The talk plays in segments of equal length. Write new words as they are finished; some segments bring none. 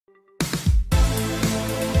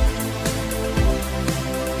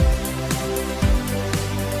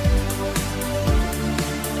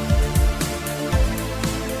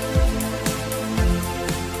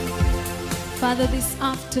Father, this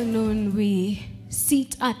afternoon we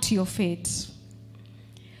sit at your feet.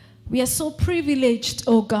 We are so privileged,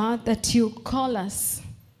 oh God, that you call us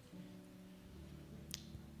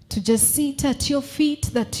to just sit at your feet,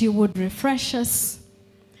 that you would refresh us,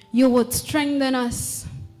 you would strengthen us,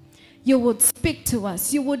 you would speak to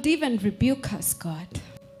us, you would even rebuke us, God.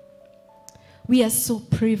 We are so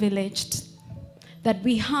privileged that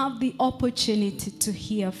we have the opportunity to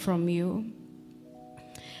hear from you.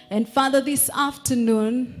 And Father, this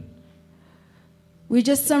afternoon, we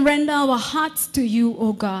just surrender our hearts to you,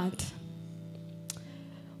 oh God.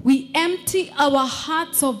 We empty our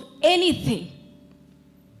hearts of anything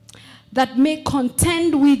that may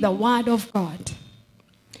contend with the word of God.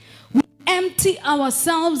 We empty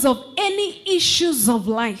ourselves of any issues of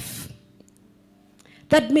life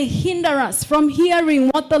that may hinder us from hearing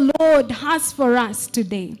what the Lord has for us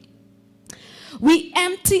today. We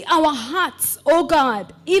empty our hearts, oh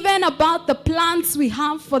God, even about the plans we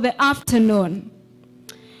have for the afternoon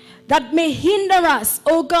that may hinder us,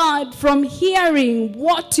 oh God, from hearing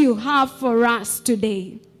what you have for us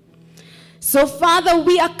today. So, Father,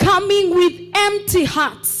 we are coming with empty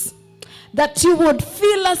hearts, that you would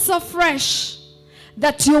fill us afresh,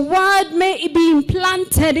 that your word may be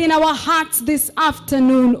implanted in our hearts this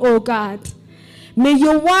afternoon, oh God. May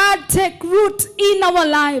your word take root in our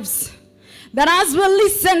lives, that as we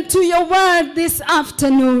listen to your word this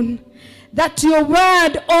afternoon, that your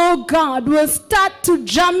word, oh God, will start to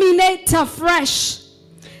germinate afresh,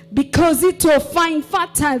 because it will find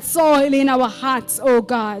fertile soil in our hearts, oh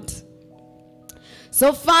God.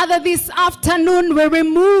 So, Father, this afternoon we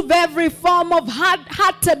remove every form of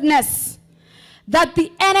hard-heartedness that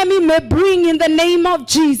the enemy may bring in the name of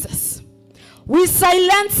Jesus. We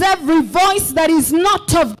silence every voice that is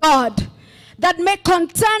not of God, that may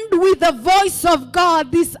contend with the voice of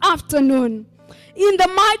God this afternoon. In the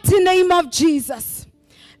mighty name of Jesus.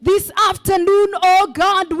 This afternoon, oh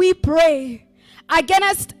God, we pray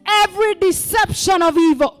against every deception of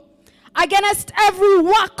evil, against every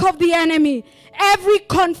work of the enemy, every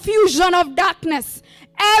confusion of darkness,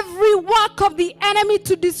 every work of the enemy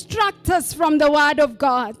to distract us from the word of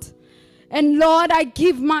God. And Lord, I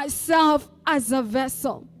give myself as a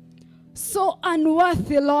vessel, so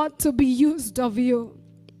unworthy, Lord, to be used of you.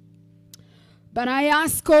 But I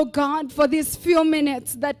ask, oh God, for these few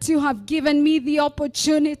minutes that you have given me the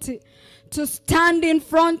opportunity to stand in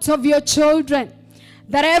front of your children,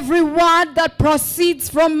 that every word that proceeds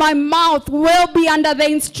from my mouth will be under the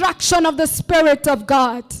instruction of the Spirit of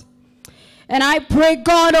God. And I pray,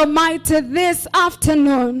 God Almighty, this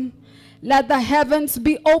afternoon, let the heavens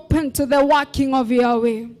be open to the working of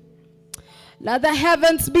Yahweh. Let the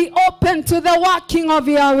heavens be open to the working of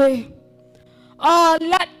Yahweh. Oh,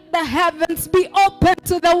 let the heavens be open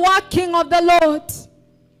to the working of the Lord.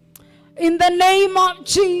 In the name of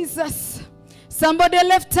Jesus. Somebody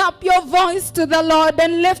lift up your voice to the Lord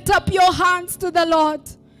and lift up your hands to the Lord,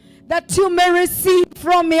 that you may receive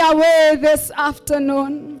from Yahweh this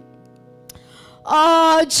afternoon.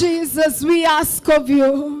 Oh, Jesus, we ask of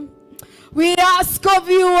you. We ask of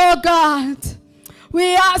you, oh God.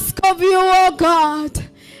 We ask of you, oh God,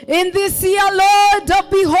 in this year, Lord, of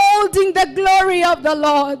beholding the glory of the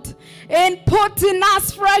Lord, in putting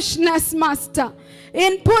us freshness, Master,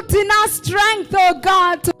 in putting us strength, oh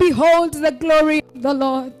God, to behold the glory of the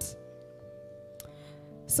Lord.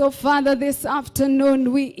 So, Father, this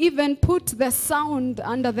afternoon, we even put the sound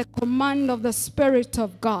under the command of the Spirit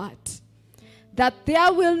of God, that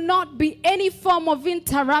there will not be any form of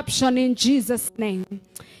interruption in Jesus' name.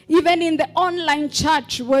 Even in the online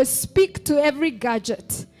church, we'll speak to every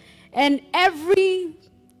gadget and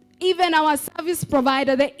even our service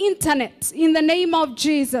provider, the internet, in the name of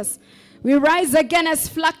Jesus. We rise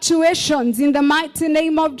against fluctuations in the mighty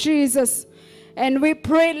name of Jesus. And we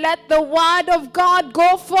pray, let the word of God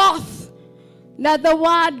go forth. Let the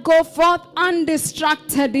word go forth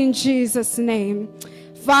undistracted in Jesus' name.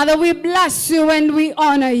 Father, we bless you and we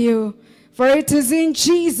honor you. For it is in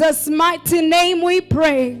Jesus' mighty name we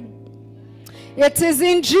pray. It is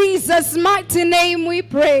in Jesus' mighty name we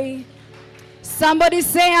pray. Somebody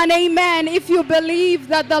say an amen if you believe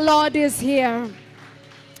that the Lord is here.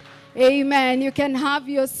 Amen. You can have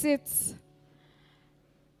your seats.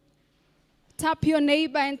 Tap your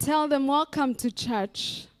neighbor and tell them, welcome to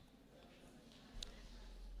church.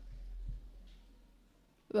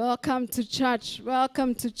 Welcome to church.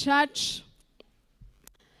 Welcome to church.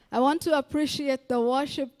 I want to appreciate the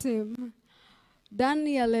worship team.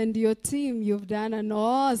 Daniel and your team, you've done an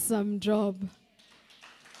awesome job.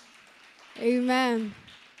 Amen.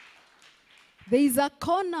 There is a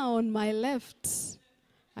corner on my left.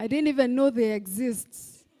 I didn't even know they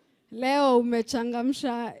exist. Leo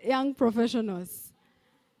umechangamsha young professionals.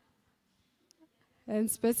 And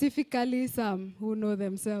specifically some who know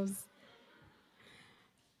themselves.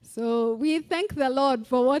 So we thank the Lord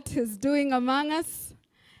for what He's doing among us.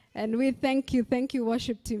 And we thank you,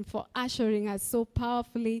 worship team, for ushering us so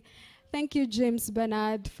powerfully. Thank you, James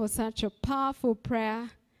Bernard, for such a powerful prayer.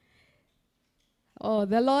 Oh,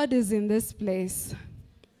 the Lord is in this place.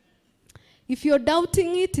 If you're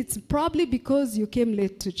doubting it, it's probably because you came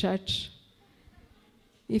late to church.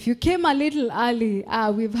 If you came a little early,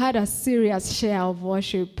 we've had a serious share of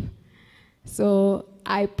worship. So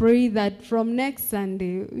I pray that from next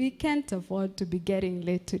Sunday, we can't afford to be getting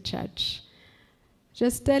late to church.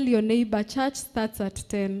 Just tell your neighbor, church starts at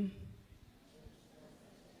 10.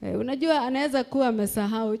 Unajua anaweza kuwa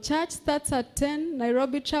amesahau. Church starts at 10.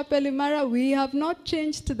 Nairobi Chapel Imara, we have not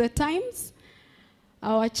changed the times.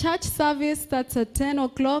 Our church service starts at 10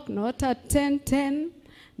 o'clock, not at 10:10,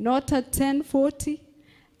 not at 10:40.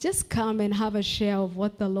 Just come and have a share of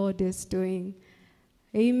what the Lord is doing.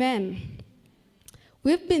 Amen.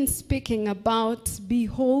 We've been speaking about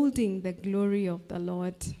beholding the glory of the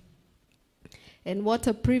Lord. And what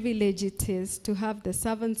a privilege it is to have the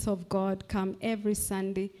servants of God come every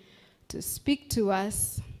Sunday to speak to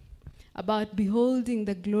us about beholding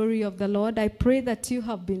the glory of the Lord. I pray that you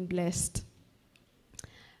have been blessed.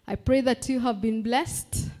 I pray that you have been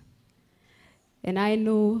blessed. And I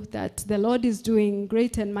know that the Lord is doing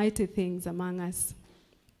great and mighty things among us.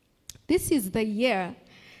 This is the year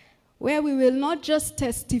where we will not just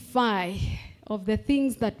testify of the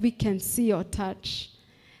things that we can see or touch.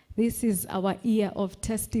 This is our year of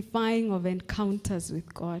testifying of encounters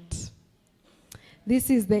with God. This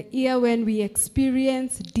is the year when we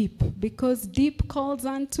experience deep, because deep calls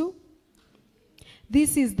unto.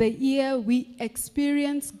 This is the year we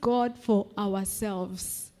experience God for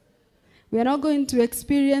ourselves. We are not going to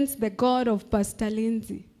experience the God of Pst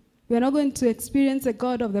Lindsey. We are not going to experience the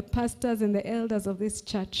God of the pastors and the elders of this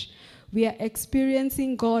church. We are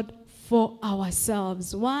experiencing God for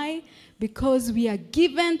ourselves. Why? Because we are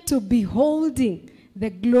given to beholding the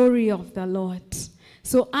glory of the Lord.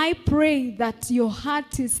 So I pray that your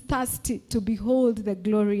heart is thirsty to behold the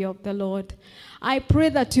glory of the Lord. I pray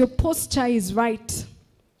that your posture is right.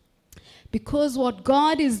 Because what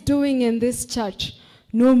God is doing in this church,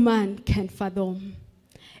 no man can fathom.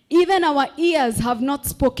 Even our ears have not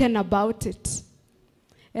spoken about it.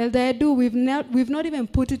 Elder Edu, we've not even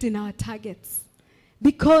put it in our targets.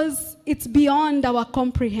 Because it's beyond our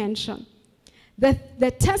comprehension. The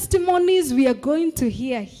testimonies we are going to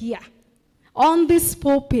hear here on this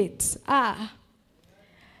pulpit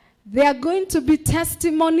they are going to be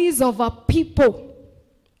testimonies of a people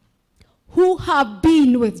who have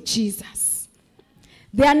been with Jesus.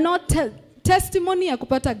 They are not testimony ya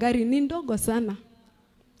kupata gari ni ndogo sana.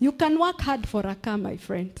 You can work hard for a car, my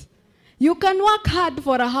friend. You can work hard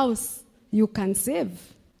for a house. You can save.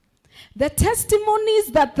 The testimonies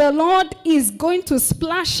that the Lord is going to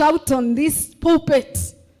splash out on this pulpit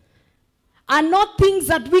are not things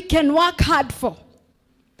that we can work hard for,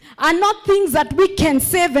 are not things that we can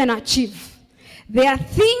save and achieve. They are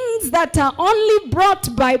things that are only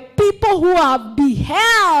brought by people who have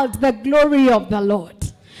beheld the glory of the Lord.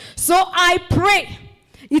 So I pray,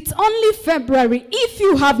 it's only February. If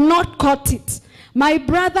you have not caught it, my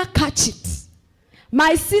brother, catch it.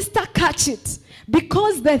 My sister, catch it.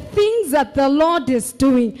 Because the things that the Lord is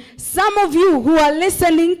doing, some of you who are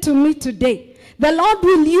listening to me today, the Lord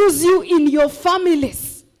will use you in your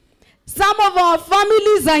families. Some of our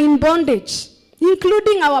families are in bondage,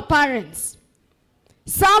 including our parents.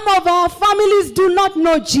 Some of our families do not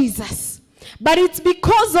know Jesus. But it's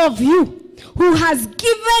because of you who has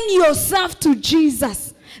given yourself to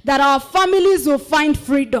Jesus that our families will find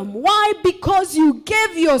freedom. Why? Because you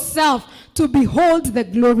gave yourself to behold the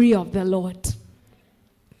glory of the Lord.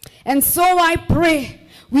 And so I pray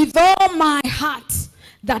with all my heart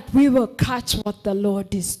that we will catch what the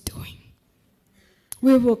Lord is doing.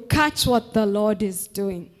 We will catch what the Lord is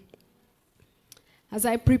doing. As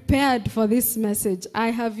I prepared for this message,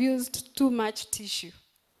 I have used too much tissue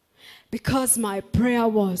because my prayer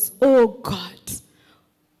was, oh God,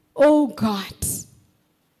 oh God,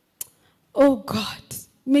 oh God,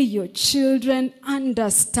 may your children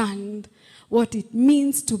understand what it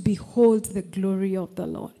means to behold the glory of the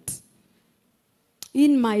Lord.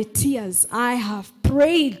 In my tears, I have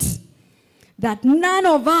prayed that none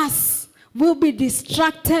of us will be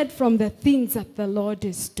distracted from the things that the Lord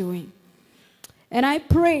is doing. And I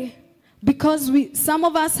pray, because some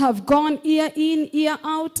of us have gone year in, year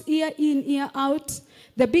out, year in, year out.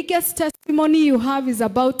 The biggest testimony you have is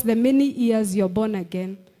about the many years you're born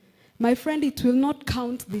again. my friend, it will not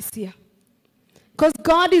count this year. Because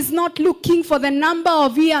God is not looking for the number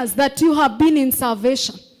of years that you have been in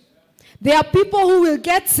salvation. There are people who will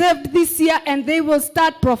get saved this year and they will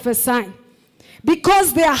start prophesying.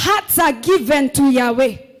 Because their hearts are given to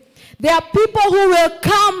Yahweh. There are people who will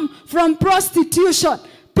come from prostitution.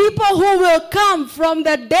 People who will come from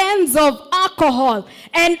the dens of alcohol.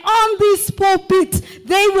 And on this pulpit,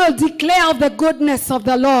 they will declare the goodness of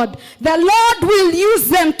the Lord. The Lord will use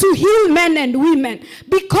them to heal men and women.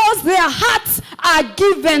 Because their hearts are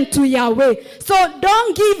given to Yahweh. So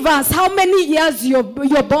don't give us how many years you're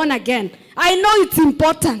born again. I know it's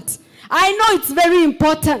important. I know it's very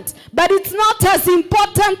important. But it's not as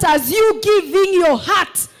important as you giving your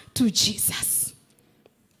heart to Jesus.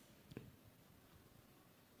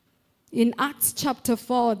 In Acts chapter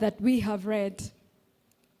 4 that we have read,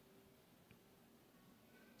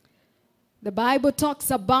 the Bible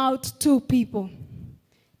talks about two people,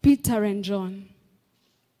 Peter and John.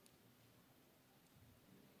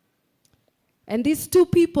 And these two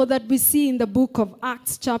people that we see in the book of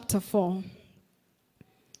Acts chapter 4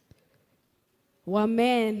 were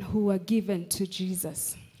men who were given to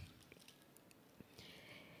Jesus.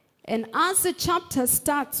 And as the chapter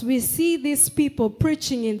starts, we see these people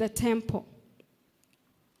preaching in the temple.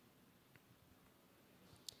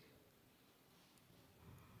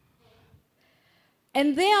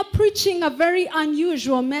 And they are preaching a very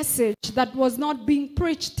unusual message that was not being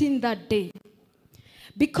preached in that day.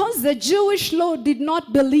 Because the Jewish law did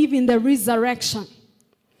not believe in the resurrection.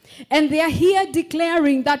 And they are here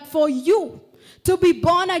declaring that for you to be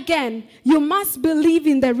born again, you must believe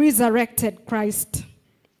in the resurrected Christ.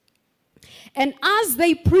 And as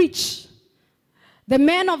they preach, the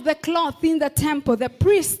men of the cloth in the temple, the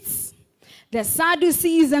priests, the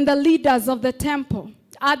Sadducees and the leaders of the temple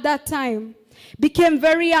at that time became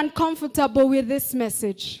very uncomfortable with this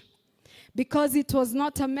message because it was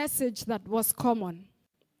not a message that was common.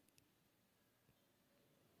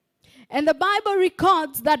 And the Bible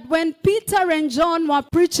records that when Peter and John were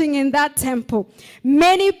preaching in that temple,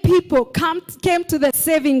 many people came to the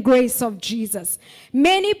saving grace of Jesus.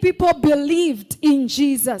 Many people believed in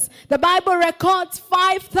Jesus. The Bible records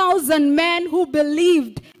 5,000 men who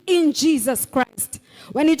believed in Jesus Christ.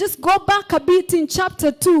 When you just go back a bit in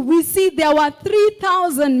chapter 2, we see there were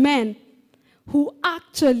 3,000 men who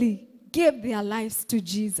actually gave their lives to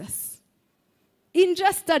Jesus. In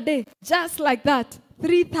just a day, just like that.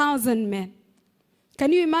 3,000 men.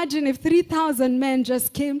 Can you imagine if 3,000 men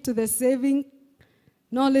just came to the saving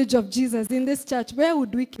knowledge of Jesus in this church? Where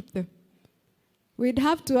would we keep them? We'd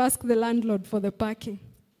have to ask the landlord for the parking.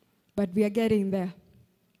 But we are getting there.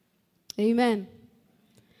 Amen.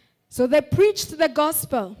 So they preached the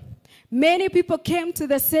gospel. Many people came to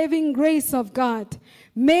the saving grace of God.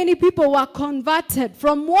 Many people were converted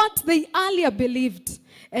from what they earlier believed.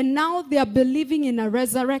 And now they are believing in a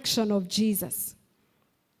resurrection of Jesus.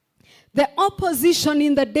 The opposition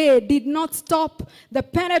in the day did not stop the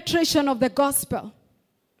penetration of the gospel.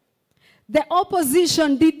 The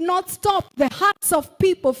opposition did not stop the hearts of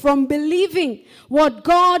people from believing what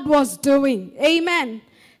God was doing. Amen.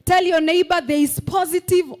 Tell your neighbor there is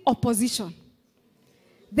positive opposition.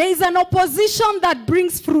 There is an opposition that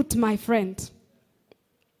brings fruit, my friend.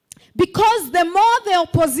 Because the more the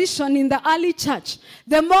opposition in the early church,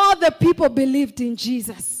 the more the people believed in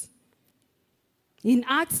Jesus. In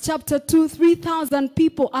Acts chapter 2, 3,000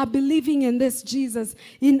 people are believing in this Jesus.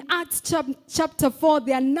 In Acts chapter 4,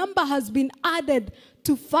 their number has been added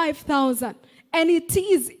to 5,000. And it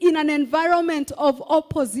is in an environment of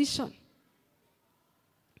opposition.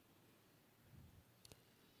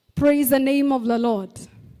 Praise the name of the Lord.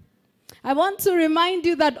 I want to remind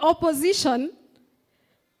you that opposition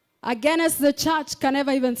against the church can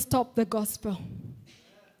never even stop the gospel.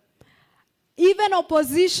 Even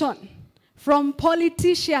opposition from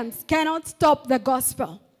politicians cannot stop the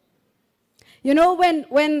gospel. You know, when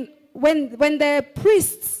the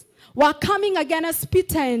priests were coming against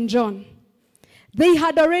Peter and John, they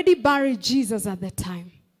had already buried Jesus at the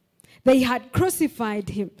time. They had crucified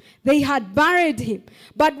him. They had buried him.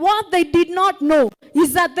 But what they did not know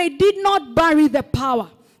is that they did not bury the power.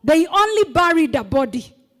 They only buried the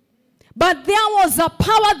body. But there was a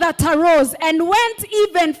power that arose and went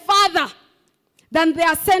even further than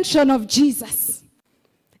the ascension of Jesus.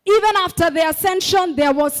 Even after the ascension,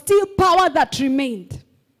 there was still power that remained.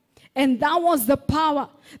 And that was the power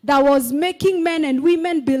that was making men and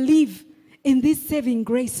women believe in this saving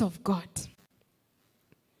grace of God.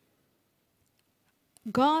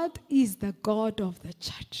 God is the God of the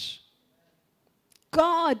church.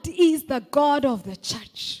 God is the God of the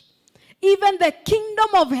church. Even the kingdom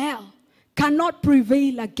of hell cannot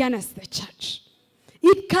prevail against the church.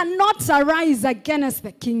 It cannot arise against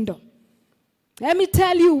the kingdom. Let me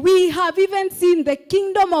tell you, we have even seen the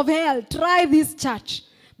kingdom of hell try this church,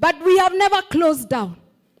 but we have never closed down.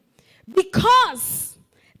 Because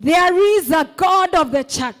there is a God of the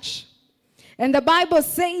church. And the Bible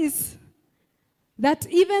says that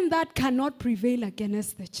even that cannot prevail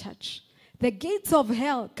against the church. The gates of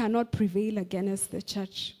hell cannot prevail against the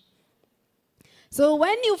church. So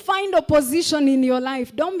when you find opposition in your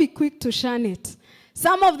life, don't be quick to shun it.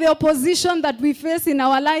 Some of the opposition that we face in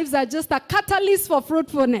our lives are just a catalyst for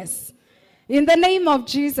fruitfulness. In the name of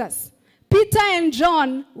Jesus. Peter and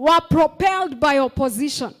John were propelled by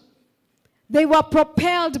opposition. They were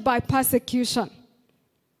propelled by persecution.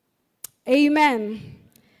 Amen.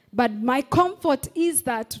 But my comfort is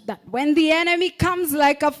that when the enemy comes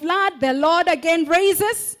like a flood, the Lord again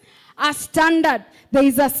raises a standard. There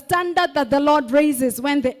is a standard that the Lord raises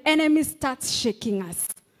when the enemy starts shaking us.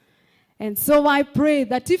 And so I pray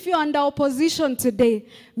that if you're under opposition today,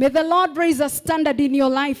 may the Lord raise a standard in your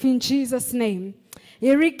life in Jesus' name.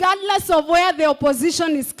 Regardless of where the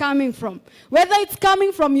opposition is coming from, whether it's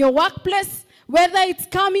coming from your workplace, whether it's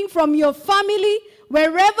coming from your family,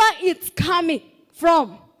 wherever it's coming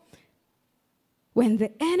from, when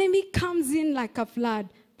the enemy comes in like a flood,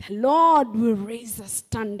 the Lord will raise a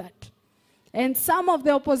standard. And some of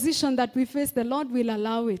the opposition that we face, the Lord will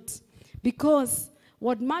allow it. Because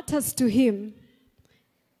what matters to him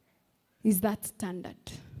is that standard.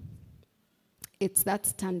 It's that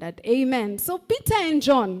standard. Amen. So Peter and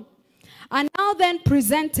John are now then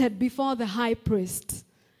presented before the high priest.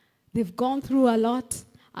 They've gone through a lot.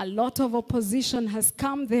 A lot of opposition has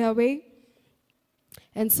come their way.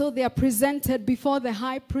 And so they are presented before the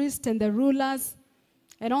high priest and the rulers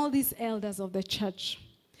and all these elders of the church.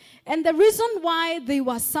 And the reason why they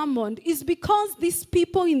were summoned is because these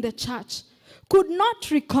people in the church could not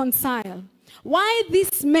reconcile why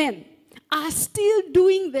these men are still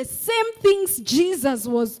doing the same things Jesus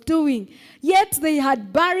was doing. Yet they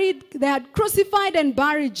had crucified and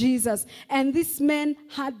buried Jesus. And these men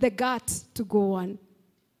had the guts to go on.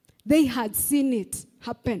 They had seen it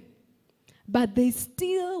happen. But they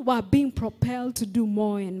still were being propelled to do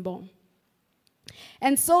more and more.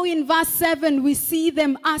 And so in verse 7, we see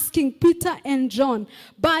them asking Peter and John,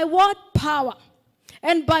 by what power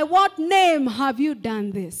and by what name have you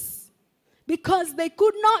done this? Because they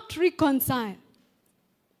could not reconcile.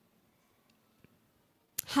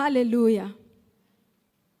 Hallelujah.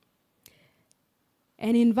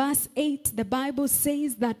 And in verse 8, the Bible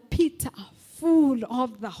says that Peter, full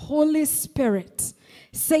of the Holy Spirit,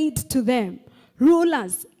 said to them,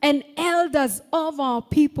 rulers and elders of our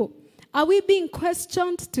people, are we being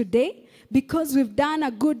questioned today because we've done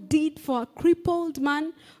a good deed for a crippled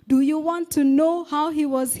man? Do you want to know how he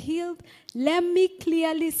was healed? Let me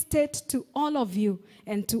clearly state to all of you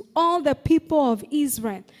and to all the people of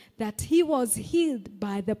Israel that he was healed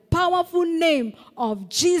by the powerful name of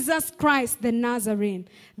Jesus Christ the Nazarene,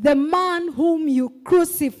 the man whom you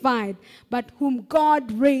crucified, but whom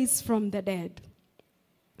God raised from the dead.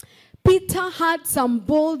 Peter had some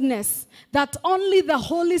boldness that only the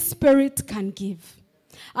Holy Spirit can give.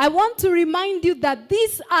 I want to remind you that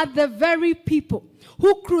these are the very people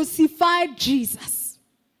who crucified Jesus.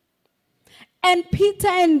 And Peter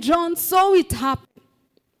and John saw it happen.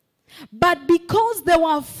 But because they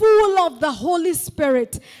were full of the Holy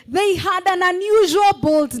Spirit, they had an unusual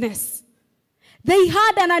boldness. They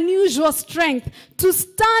had an unusual strength to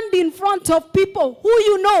stand in front of people who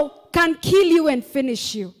you know can kill you and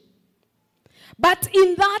finish you. But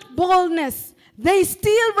in that boldness, they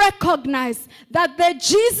still recognize that the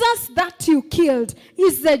Jesus that you killed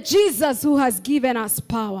is the Jesus who has given us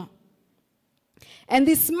power. And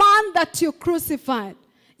this man that you crucified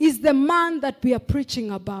is the man that we are preaching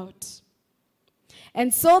about.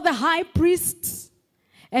 And so the high priests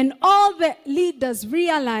and all the leaders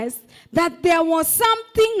realized that there was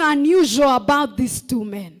something unusual about these two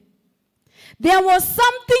men. There was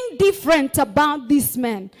something different about these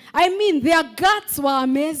men. I mean, their guts were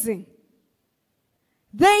amazing.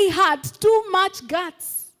 They had too much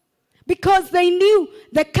guts because they knew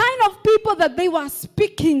the kind of people that they were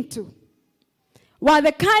speaking to were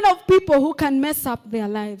the kind of people who can mess up their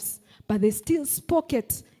lives, but they still spoke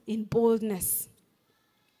it in boldness.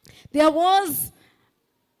 There was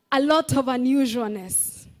a lot of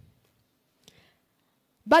unusualness.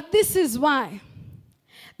 But this is why.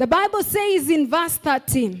 The Bible says in verse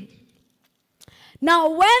 13, now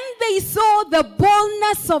when they saw the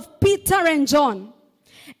boldness of Peter and John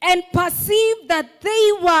and perceived that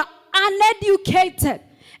they were uneducated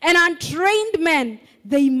and untrained men,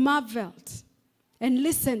 they marveled And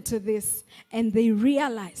listen to this. And they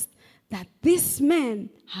realized that this man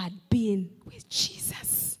had been with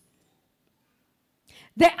Jesus.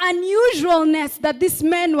 The unusualness that these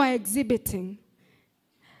men were exhibiting,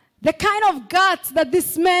 the kind of guts that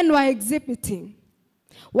these men were exhibiting,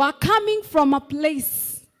 were coming from a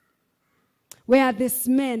place where these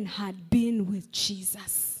men had been with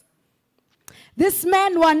Jesus. These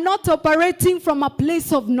men were not operating from a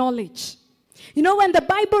place of knowledge. You know, when the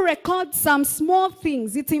Bible records some small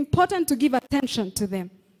things, it's important to give attention to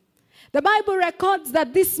them. The Bible records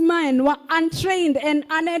that these men were untrained and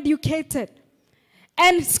uneducated.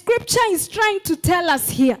 And Scripture is trying to tell us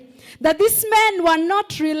here that these men were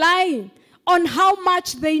not relying on how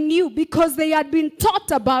much they knew because they had been taught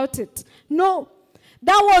about it. No,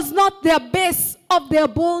 that was not their base of their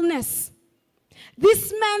boldness.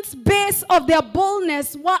 This man's base of their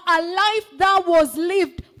boldness was a life that was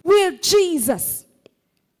lived with Jesus.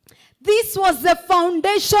 This was the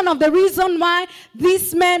foundation of the reason why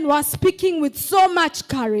these men were speaking with so much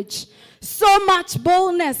courage, so much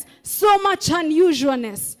boldness, so much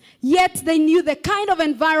unusualness. Yet they knew the kind of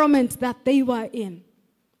environment that they were in.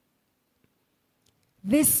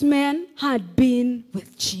 This man had been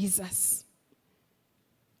with Jesus.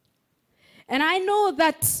 And I know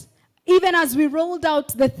that even as we rolled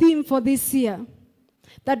out the theme for this year,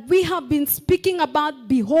 that we have been speaking about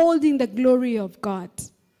beholding the glory of God.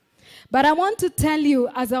 But I want to tell you,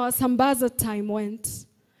 as our Sambaza time went,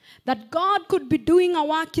 that God could be doing a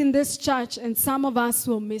work in this church and some of us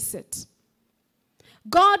will miss it.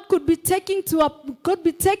 God could be taking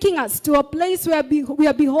us to a place where we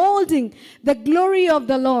are beholding the glory of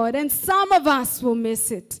the Lord, and some of us will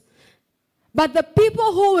miss it. But the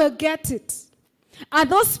people who will get it are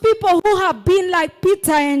those people who have been like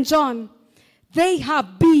Peter and John. They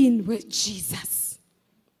have been with Jesus.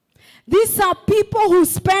 These are people who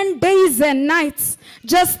spend days and nights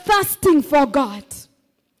just thirsting for God,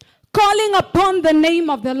 calling upon the name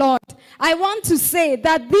of the Lord. I want to say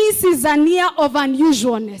that this is an year of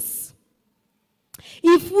unusualness.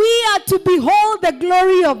 If we are to behold the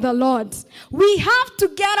glory of the Lord, we have to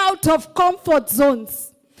get out of comfort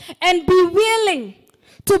zones and be willing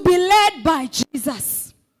to be led by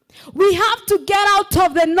Jesus. We have to get out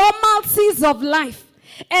of the normalcies of life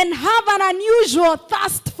and have an unusual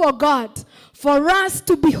thirst for God for us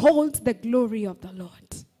to behold the glory of the Lord.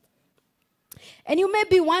 And you may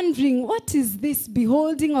be wondering, what is this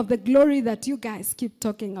beholding of the glory that you guys keep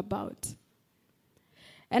talking about?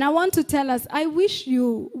 And I want to tell us, I wish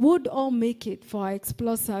you would all make it for our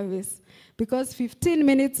Explore service, because 15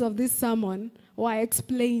 minutes of this sermon were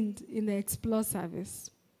explained in the Explore service.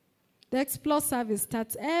 The Explore service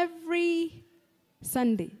starts every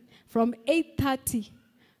Sunday from 8:30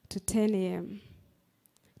 to 10 a.m.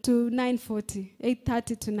 to 9:40,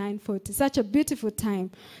 8:30 to 9:40. Such a beautiful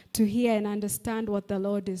time to hear and understand what the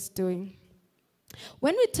Lord is doing.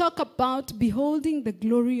 When we talk about beholding the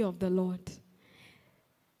glory of the Lord,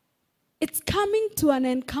 it's coming to an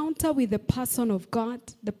encounter with the person of God,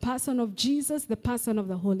 the person of Jesus, the person of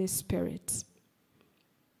the Holy Spirit.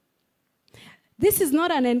 This is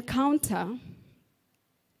not an encounter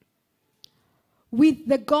with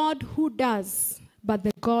the God who does, but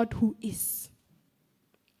the God who is.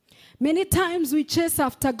 Many times we chase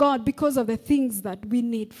after God because of the things that we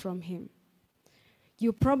need from Him.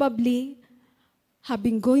 You probably have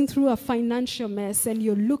been going through a financial mess and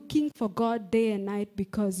you're looking for God day and night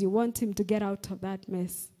because you want Him to get out of that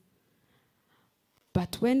mess.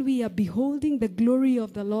 But when we are beholding the glory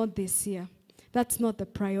of the Lord this year, that's not the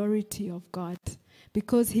priority of God,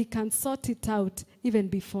 because He can sort it out even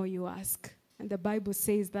before you ask. And the Bible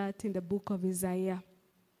says that in the book of Isaiah.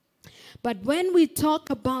 But when we talk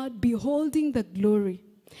about beholding the glory,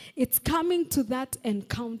 it's coming to that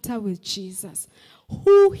encounter with Jesus,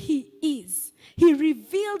 who He is. He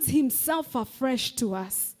reveals Himself afresh to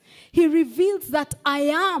us. He reveals that I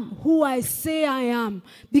am who I say I am,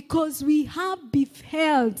 because we have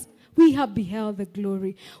beheld the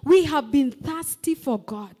glory. We have been thirsty for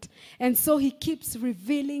God. And so He keeps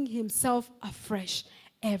revealing Himself afresh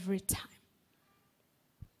every time.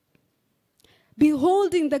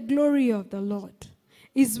 Beholding the glory of the Lord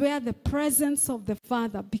is where the presence of the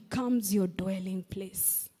Father becomes your dwelling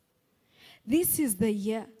place. This is the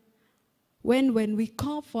year when we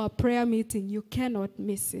call for a prayer meeting, you cannot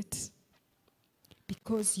miss it,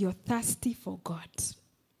 because you're thirsty for God.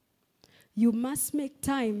 You must make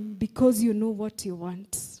time because you know what you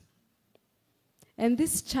want. And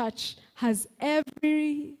this church has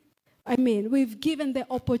we've given the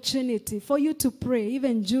opportunity for you to pray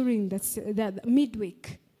even during the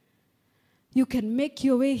midweek. You can make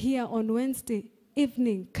your way here on Wednesday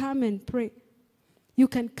evening, come and pray. you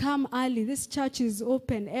can come early. This church is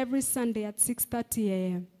open every Sunday at 6:30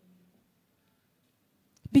 a.m.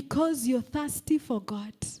 Because you're thirsty for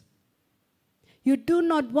God. You do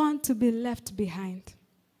not want to be left behind.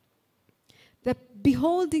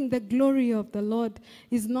 Beholding the glory of the Lord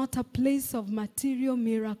is not a place of material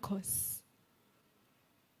miracles.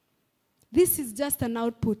 This is just an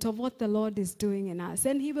output of what the Lord is doing in us.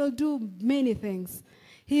 And He will do many things.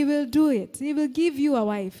 He will do it. He will give you a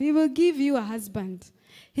wife. He will give you a husband.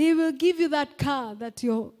 He will give you that car that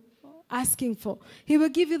you're asking for. He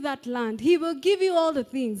will give you that land. He will give you all the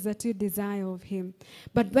things that you desire of Him.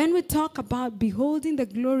 But when we talk about beholding the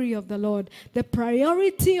glory of the Lord, the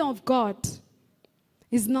priority of God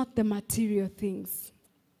is not the material things.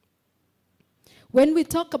 When we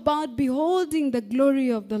talk about beholding the glory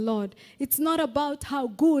of the Lord, it's not about how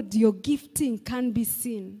good your gifting can be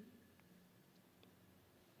seen.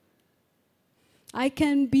 I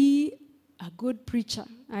can be a good preacher.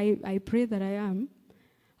 I pray that I am.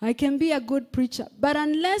 I can be a good preacher. But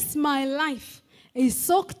unless my life is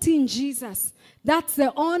soaked in Jesus, that's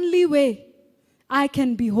the only way I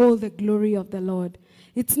can behold the glory of the Lord.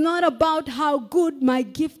 It's not about how good my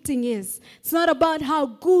gifting is. It's not about how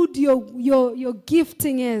good your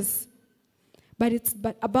gifting is. But it's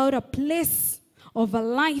about a place of a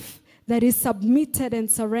life that is submitted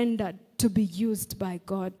and surrendered to be used by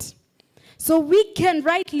God. So we can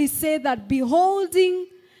rightly say that beholding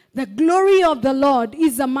the glory of the Lord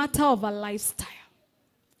is a matter of a lifestyle.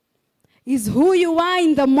 It's who you are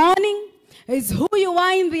in the morning, is who you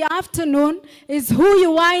are in the afternoon, is who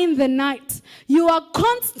you are in the night. You are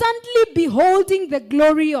constantly beholding the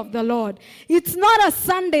glory of the Lord. It's not a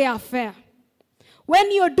Sunday affair.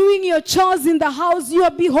 When you're doing your chores in the house, you are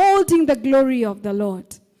beholding the glory of the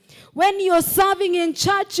Lord. When you're serving in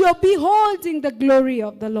church, you're beholding the glory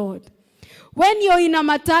of the Lord. When you're in a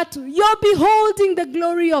matatu, you're beholding the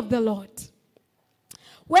glory of the Lord.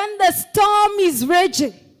 When the storm is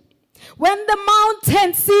raging, when the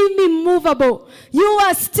mountains seem immovable, you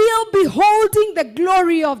are still beholding the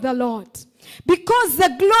glory of the Lord. Because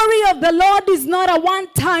the glory of the Lord is not a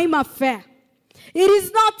one-time affair. It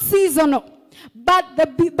is not seasonal. But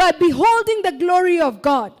beholding the glory of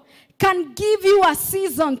God can give you a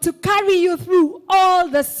season to carry you through all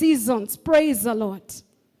the seasons. Praise the Lord.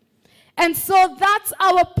 And so that's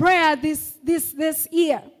our prayer this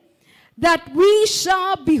year, that we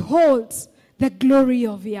shall behold the glory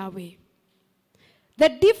of Yahweh. The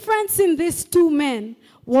difference in these two men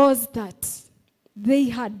was that they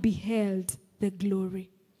had beheld the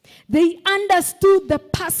glory. They understood the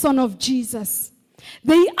person of Jesus.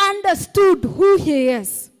 They understood who He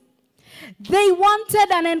is. They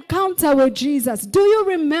wanted an encounter with Jesus. Do you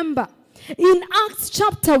remember? In Acts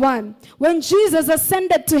chapter 1, when Jesus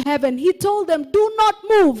ascended to heaven, He told them, do not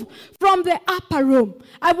move from the upper room.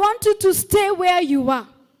 I want you to stay where you are,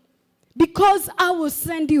 because I will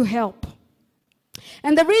send you help.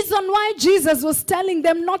 And the reason why Jesus was telling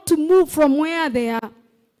them not to move from where they are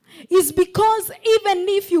is because even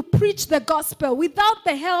if you preach the gospel without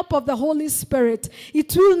the help of the Holy Spirit,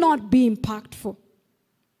 it will not be impactful.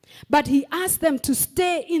 But He asked them to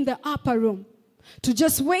stay in the upper room, to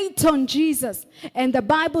just wait on Jesus. And the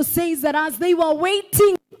Bible says that as they were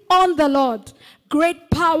waiting on the Lord, great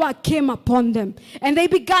power came upon them. And they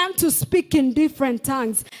began to speak in different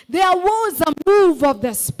tongues. There was a move of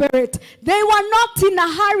the Spirit. They were not in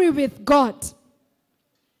a hurry with God.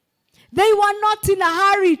 They were not in a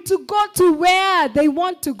hurry to go to where they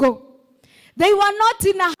want to go. They were not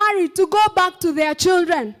in a hurry to go back to their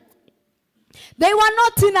children. They were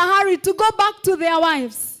not in a hurry to go back to their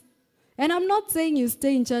wives. And I'm not saying you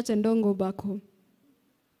stay in church and don't go back home.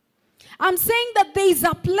 I'm saying that there is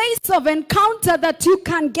a place of encounter that you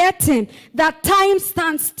can get in, that time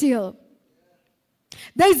stands still.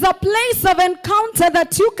 There is a place of encounter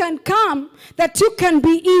that you can come, that you can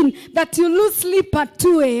be in, that you lose sleep at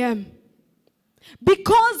 2 a.m.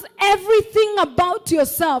 Because everything about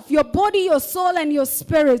yourself, your body, your soul, and your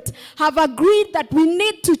spirit have agreed that we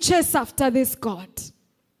need to chase after this God.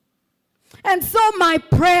 And so my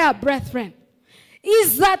prayer, brethren,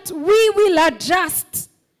 is that we will adjust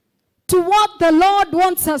to what the Lord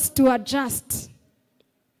wants us to adjust,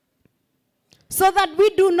 so that we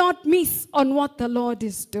do not miss on what the Lord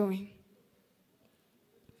is doing.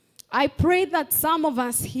 I pray that some of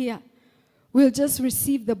us here will just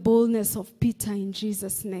receive the boldness of Peter in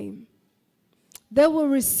Jesus' name. They will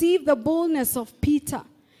receive the boldness of Peter,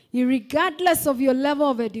 regardless of your level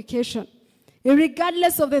of education,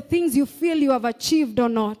 regardless of the things you feel you have achieved or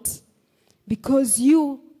not, because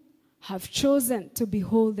you have chosen to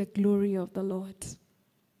behold the glory of the Lord.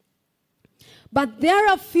 But there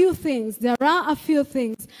are a few things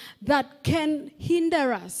that can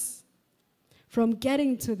hinder us from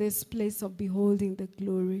getting to this place of beholding the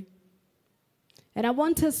glory. And I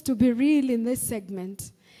want us to be real in this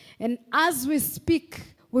segment. And as we speak,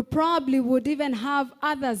 we probably would even have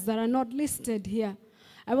others that are not listed here.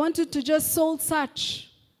 I want you to just soul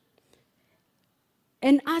search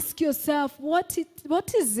and ask yourself, what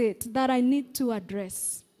is it that I need to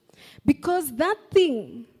address? Because that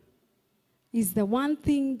thing is the one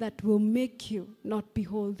thing that will make you not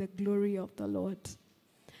behold the glory of the Lord.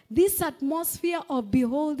 This atmosphere of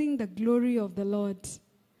beholding the glory of the Lord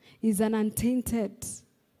is an untainted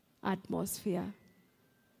atmosphere.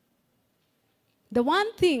 The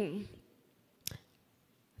one thing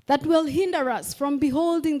that will hinder us from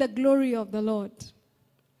beholding the glory of the Lord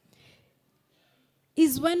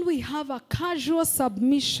is when we have a casual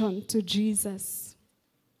submission to Jesus.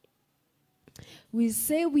 We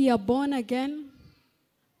say we are born again,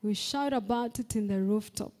 we shout about it in the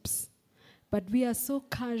rooftops, but we are so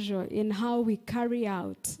casual in how we carry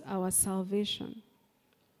out our salvation.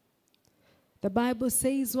 The Bible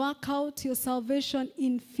says, work out your salvation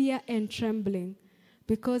in fear and trembling,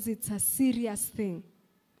 because it's a serious thing.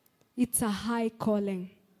 It's a high calling.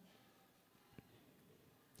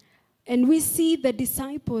 And we see the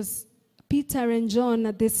disciples, Peter and John,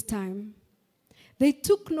 at this time. They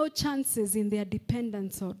took no chances in their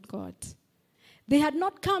dependence on God. They had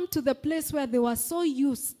not come to the place where they were so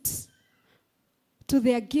used to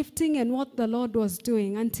their gifting and what the Lord was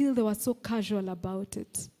doing until they were so casual about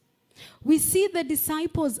it. We see the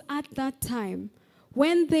disciples at that time,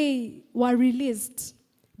 when they were released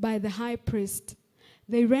by the high priest,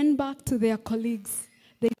 they ran back to their colleagues.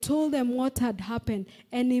 They told them what had happened,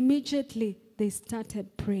 and immediately they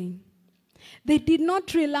started praying. They did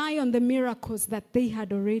not rely on the miracles that they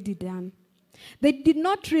had already done. They did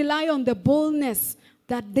not rely on the boldness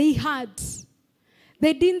that they had.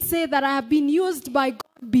 They didn't say that I have been used by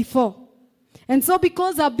God before. And so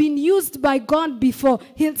because I've been used by God before,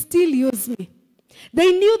 he'll still use me.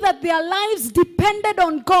 They knew that their lives depended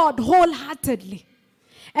on God wholeheartedly.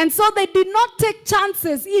 And so they did not take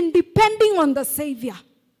chances in depending on the Savior.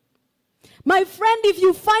 My friend, if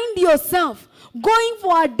you find yourself going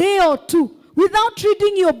for a day or two without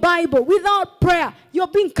reading your Bible, without prayer, you're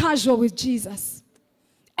being casual with Jesus.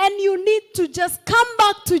 And you need to just come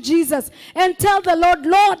back to Jesus and tell the Lord,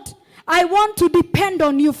 Lord, I want to depend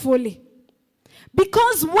on you fully.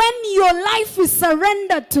 Because when your life is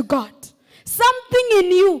surrendered to God, something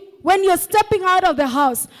in you, when you're stepping out of the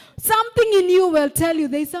house, something in you will tell you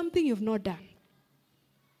there's something you've not done.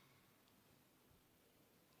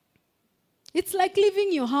 It's like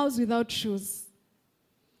leaving your house without shoes.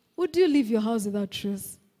 Would you leave your house without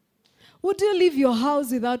shoes? Would you leave your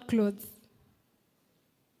house without clothes?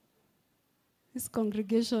 This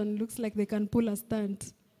congregation looks like they can pull a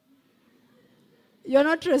stunt. You're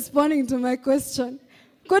not responding to my question.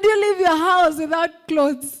 Could you leave your house without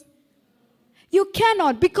clothes? You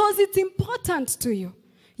cannot, because it's important to you.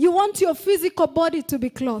 You want your physical body to be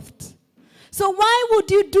clothed. So why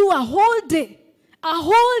would you do a whole day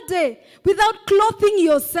without clothing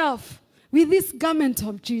yourself with this garment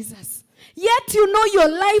of Jesus? Yet you know your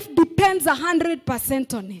life depends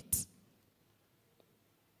 100% on it.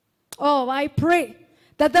 Oh, I pray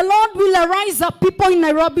that the Lord will arise up people in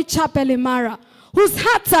Nairobi Chapel, Imara, whose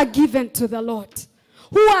hearts are given to the Lord,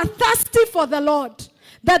 who are thirsty for the Lord,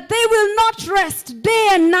 that they will not rest day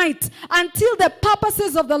and night until the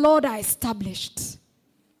purposes of the Lord are established.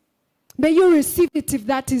 May you receive it if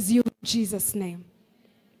that is you, in Jesus' name.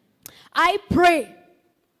 I pray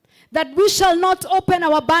that we shall not open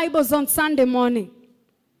our Bibles on Sunday morning.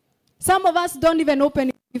 Some of us don't even open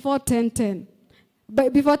it before 10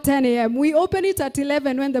 a.m. We open it at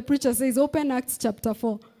 11 when the preacher says, open Acts chapter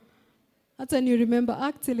 4. That's when you remember,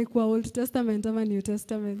 Acts ilikuwa Old Testament or New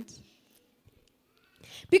Testament.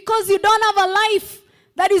 Because you don't have a life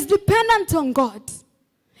that is dependent on God.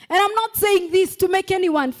 And I'm not saying this to make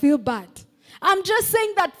anyone feel bad. I'm just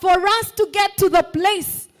saying that for us to get to the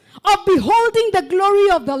place of beholding the glory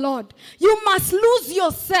of the Lord, you must lose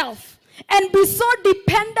yourself and be so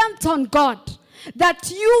dependent on God that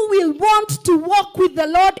you will want to walk with the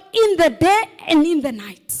Lord in the day and in the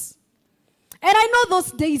night. And I know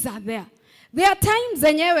those days are there. There are times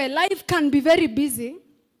anyway, life can be very busy,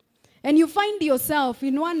 and you find yourself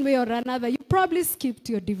in one way or another, you probably skipped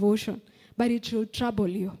your devotion, but it should trouble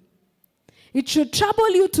you. It should trouble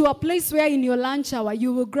you to a place where in your lunch hour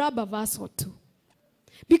you will grab a verse or two.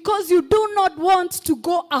 Because you do not want to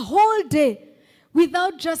go a whole day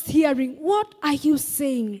without just hearing, what are you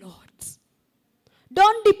saying, Lord?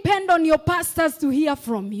 Don't depend on your pastors to hear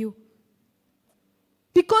from you.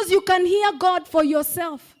 because you can hear God for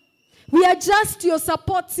yourself. We are just your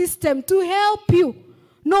support system to help you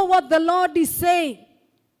know what the Lord is saying.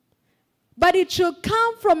 But it should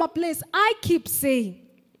come from a place. I keep saying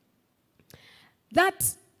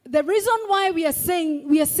that the reason why we are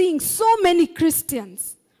seeing so many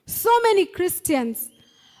Christians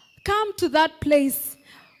come to that place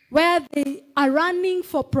where they are running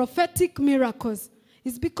for prophetic miracles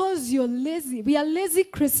is because you're lazy. We are lazy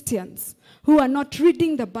Christians who are not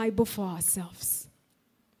reading the Bible for ourselves.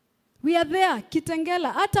 We are there,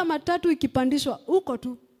 Kitengela, hata matatu ikipandishwa, uko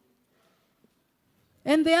tu.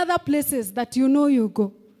 And the other places that you know you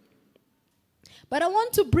go. But I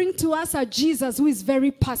want to bring to us a Jesus who is very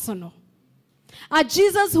personal. A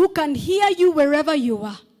Jesus who can hear you wherever you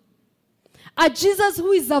are. A Jesus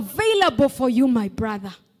who is available for you, my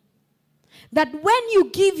brother. That when you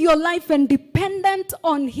give your life and dependent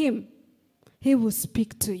on him, he will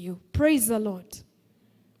speak to you. Praise the Lord.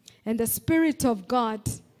 And the Spirit of God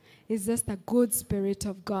is just a good Spirit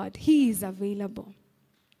of God. He is available.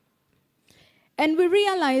 And we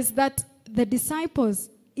realize that the disciples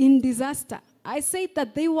in disaster, I said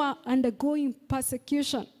that they were undergoing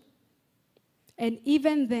persecution. And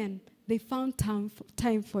even then, they found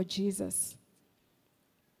time for Jesus.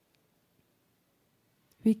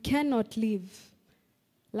 We cannot live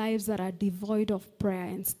lives that are devoid of prayer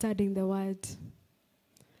and studying the word.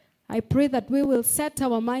 I pray that we will set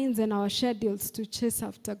our minds and our schedules to chase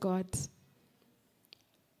after God.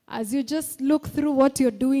 As you just look through what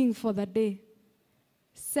you're doing for the day,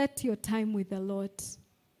 set your time with the Lord.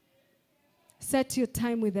 Set your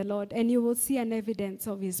time with the Lord, and you will see an evidence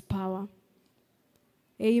of his power.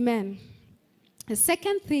 Amen. The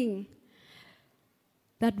second thing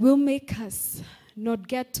that will make us not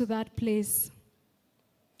get to that place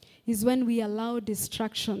is when we allow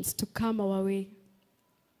distractions to come our way.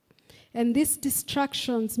 And these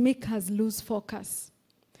distractions make us lose focus.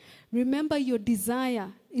 Remember, your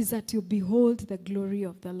desire is that you behold the glory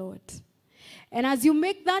of the Lord. And as you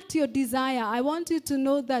make that your desire, I want you to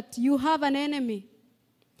know that you have an enemy.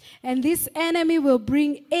 And this enemy will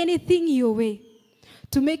bring anything your way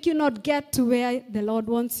to make you not get to where the Lord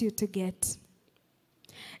wants you to get.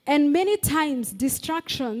 And many times,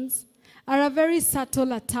 distractions are a very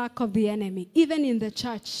subtle attack of the enemy, even in the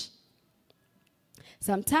church.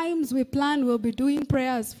 Sometimes we plan we'll be doing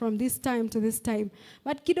prayers from this time to this time.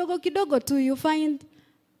 But kidogo kidogo too, you find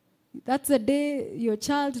that's the day your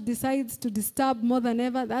child decides to disturb more than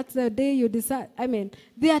ever. That's the day you decide. I mean,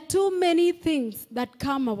 there are too many things that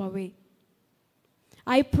come our way.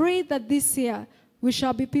 I pray that this year we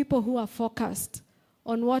shall be people who are focused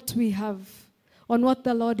on what we have, on what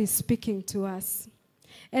the Lord is speaking to us.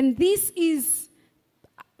 And this is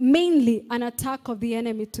mainly an attack of the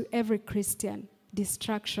enemy to every Christian,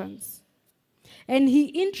 distractions. And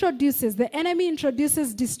the enemy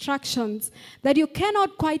introduces distractions that you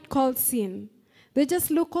cannot quite call sin. They just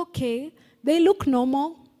look okay. They look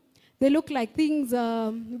normal. They look like things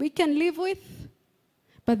we can live with.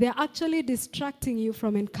 But they're actually distracting you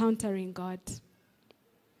from encountering God.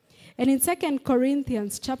 And in 2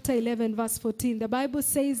 Corinthians chapter 11, verse 14, the Bible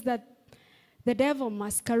says that the devil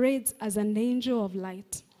masquerades as an angel of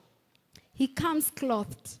light. He comes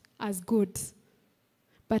clothed as good,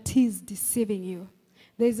 but he's deceiving you.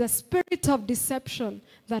 There's a spirit of deception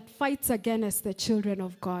that fights against the children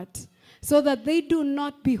of God, so that they do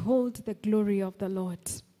not behold the glory of the Lord.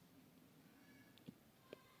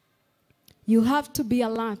 You have to be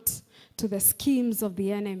alert to the schemes of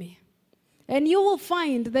the enemy. And you will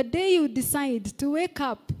find the day you decide to wake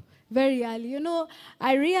up very early. You know,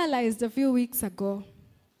 I realized a few weeks ago,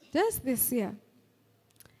 just this year,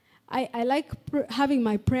 I like having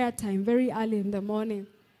my prayer time very early in the morning.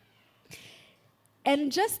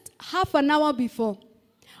 And just half an hour before,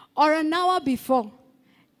 or an hour before,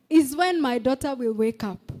 is when my daughter will wake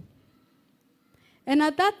up. And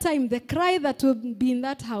at that time, the cry that will be in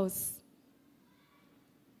that house,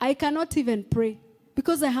 I cannot even pray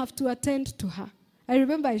because I have to attend to her. I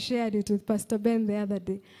remember I shared it with Pastor Ben the other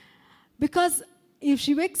day. Because if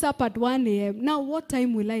she wakes up at 1 a.m., now what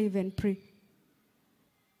time will I even pray?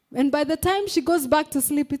 And by the time she goes back to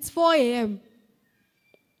sleep, it's 4 a.m.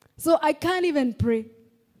 So I can't even pray.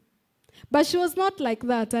 But she was not like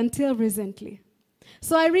that until recently.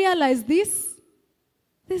 So I realized this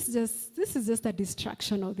is just a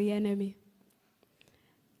distraction of the enemy.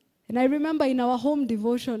 And I remember in our home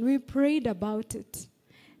devotion, we prayed about it.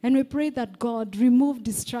 And we prayed that God remove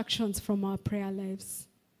distractions from our prayer lives.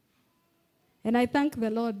 And I thank the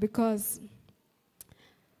Lord because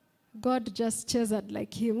God just chiseled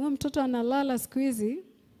like him. Mtoto analala siku hizi.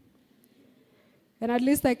 And at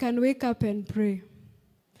least I can wake up and pray.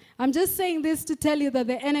 I'm just saying this to tell you that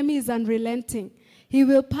the enemy is unrelenting. He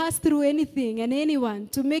will pass through anything and anyone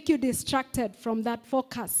to make you distracted from that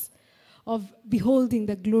focus of beholding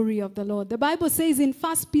the glory of the Lord. The Bible says in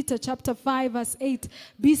 1 Peter chapter 5 verse 8,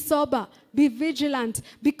 be sober, be vigilant,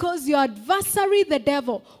 because your adversary the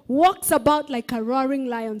devil walks about like a roaring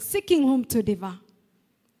lion, seeking whom to devour.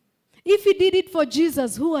 If he did it for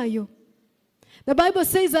Jesus, who are you? The Bible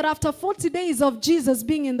says that after 40 days of Jesus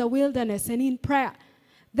being in the wilderness and in prayer,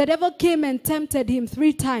 the devil came and tempted him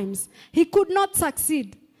 3 times. He could not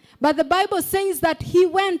succeed. But the Bible says that he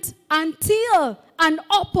went until an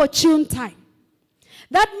opportune time.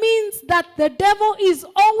 That means that the devil is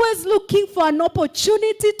always looking for an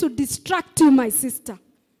opportunity to distract you, my sister.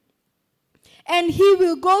 And he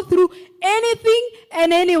will go through anything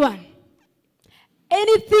and anyone.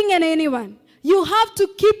 Anything and anyone. You have to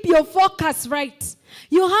keep your focus right.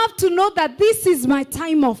 You have to know that this is my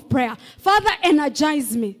time of prayer. Father,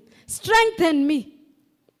 energize me. Strengthen me.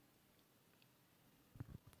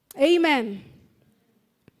 Amen.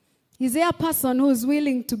 Is there a person who is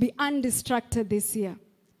willing to be undistracted this year?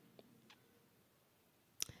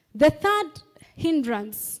 The third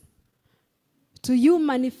hindrance to you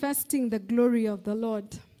manifesting the glory of the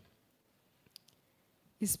Lord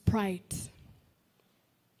is pride.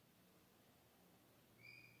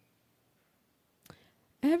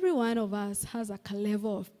 Every one of us has a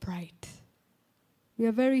level of pride. We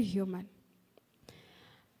are very human.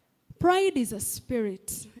 Pride is a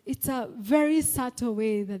spirit. It's a very subtle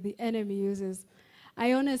way that the enemy uses.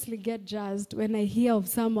 I honestly get jazzed when I hear of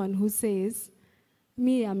someone who says,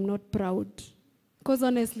 me, I'm not proud. Because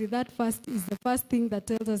honestly, that is the first thing that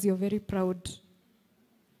tells us you're very proud.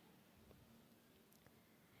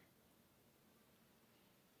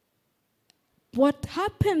 What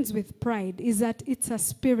happens with pride is that it's a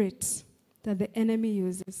spirit that the enemy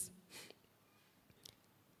uses.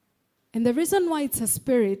 And the reason why it's a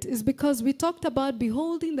spirit is because we talked about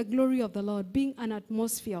beholding the glory of the Lord, being an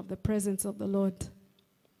atmosphere of the presence of the Lord.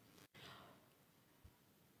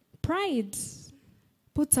 Pride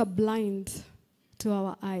puts a blind to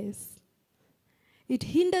our eyes. It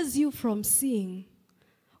hinders you from seeing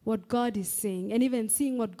what God is saying, and even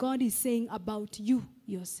seeing what God is saying about you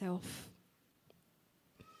yourself.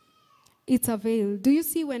 It's a veil. Do you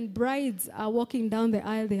see when brides are walking down the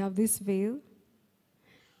aisle, they have this veil?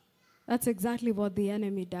 That's exactly what the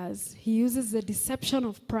enemy does. He uses the deception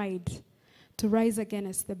of pride to rise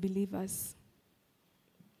against the believers.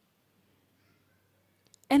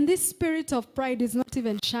 And this spirit of pride is not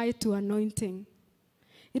even shy to anointing.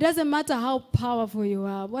 It doesn't matter how powerful you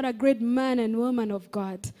are, what a great man and woman of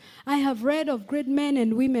God. I have read of great men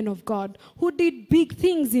and women of God who did big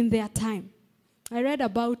things in their time. I read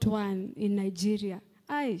about one in Nigeria.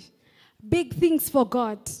 Big things for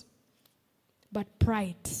God, but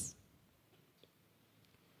pride.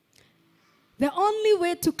 The only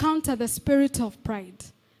way to counter the spirit of pride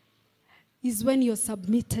is when you're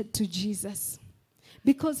submitted to Jesus.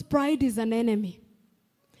 Because pride is an enemy.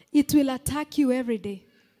 It will attack you every day.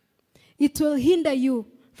 It will hinder you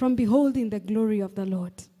from beholding the glory of the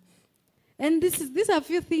Lord. And these are a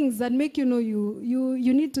few things that make you know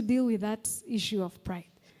you need to deal with that issue of pride.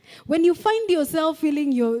 When you find yourself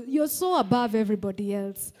feeling you're so above everybody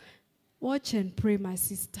else, watch and pray, my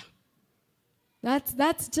sister.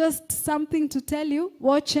 That's just something to tell you.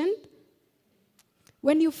 Watch and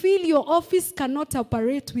when you feel your office cannot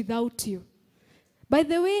operate without you. By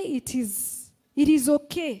the way, it is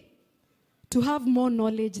okay to have more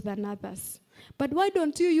knowledge than others. But why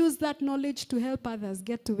don't you use that knowledge to help others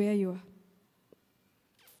get to where you are?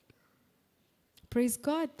 Praise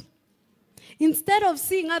God. Instead of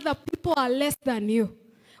seeing other people are less than you,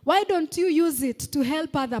 why don't you use it to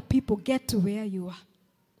help other people get to where you are?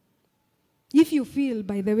 If you feel,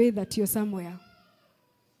 by the way, that you're somewhere.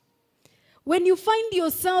 When you find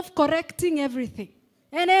yourself correcting everything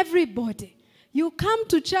and everybody, you come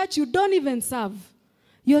to church, you don't even serve.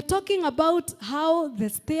 You're talking about how the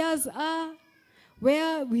stairs are,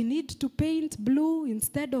 where we need to paint blue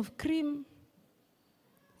instead of cream.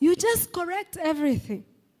 You just correct everything.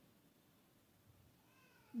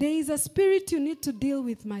 There is a spirit you need to deal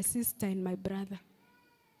with, my sister and my brother.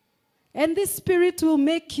 And this spirit will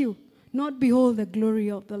make you not behold the glory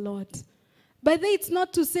of the Lord. But it's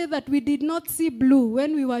not to say that we did not see blue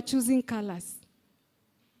when we were choosing colors.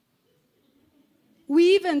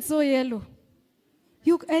 We even saw yellow.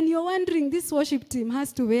 And you're wondering, this worship team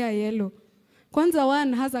has to wear yellow. Kwanza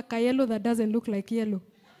one has a yellow that doesn't look like yellow.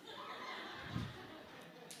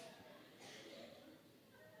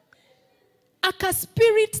 A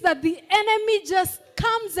spirit that the enemy just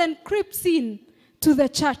comes and creeps in to the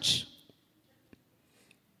church.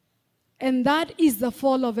 And that is the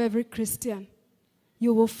fall of every Christian.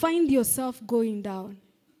 You will find yourself going down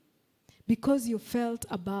because you felt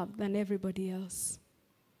above than everybody else.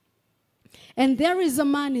 And there is a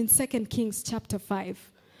man in 2 Kings chapter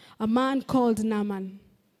 5, a man called Naaman.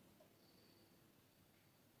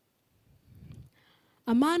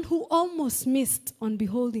 A man who almost missed on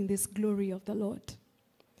beholding this glory of the Lord.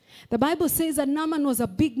 The Bible says that Naaman was a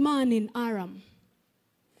big man in Aram.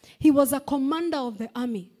 He was a commander of the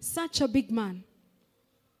army, such a big man.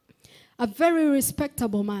 A very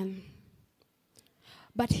respectable man.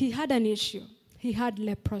 But he had an issue. He had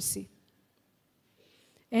leprosy.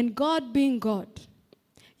 And God, being God,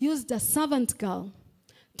 used a servant girl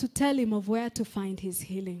to tell him of where to find his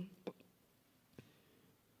healing.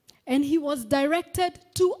 And he was directed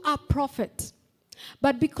to a prophet.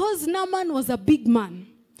 But because Naaman was a big man,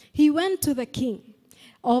 he went to the king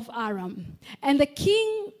of Aram. And the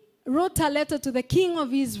king wrote a letter to the king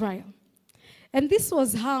of Israel. And this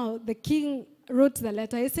was how the king wrote the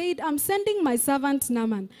letter. He said, I'm sending my servant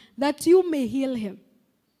Naaman that you may heal him.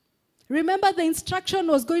 Remember, the instruction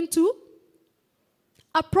was going to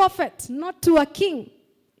a prophet, not to a king.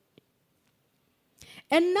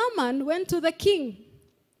 And Naaman went to the king.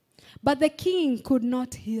 But the king could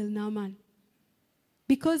not heal Naaman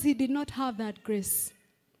because he did not have that grace.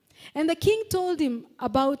 And the king told him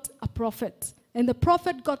about a prophet. And the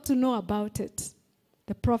prophet got to know about it.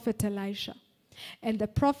 The prophet Elisha. And the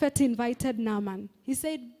prophet invited Naaman. He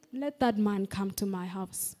said, let that man come to my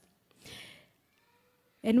house.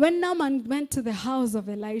 And when Naaman went to the house of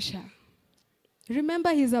Elisha,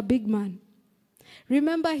 remember he's a big man.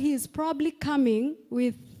 Remember he is probably coming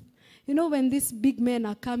with, you know, when these big men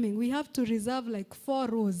are coming, we have to reserve like 4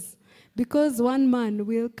 rows. Because one man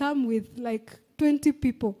will come with like 20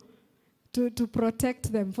 people to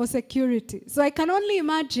protect them for security. So I can only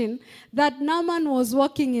imagine that Naaman was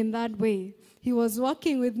walking in that way. He was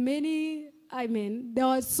walking with many, there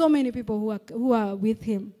were so many people who are with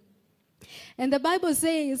him. And the Bible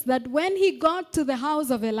says that when he got to the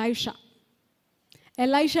house of Elisha,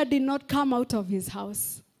 Elisha did not come out of his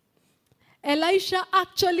house. Elisha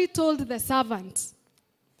actually told the servant,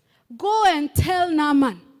 go and tell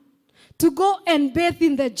Naaman to go and bathe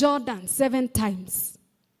in the Jordan 7 times.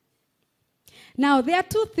 Now, there are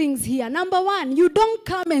 2 things here. Number 1, you don't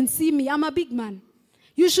come and see me. I'm a big man.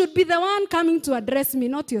 You should be the one coming to address me,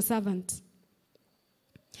 not your servant.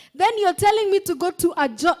 Then you're telling me to go to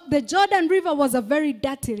the Jordan River was a very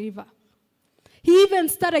dirty river. He even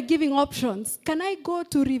started giving options. Can I go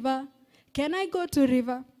to river? Can I go to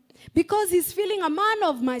river? Because he's feeling a man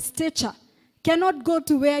of my stature cannot go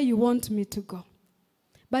to where you want me to go.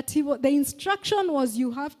 But the instruction was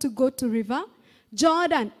you have to go to river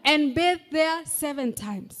Jordan and bathe there 7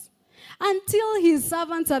 times. Until his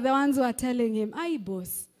servants are the ones who are telling him, aye,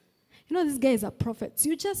 boss, you know, this guy is a prophet. So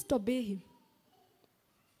you just obey him.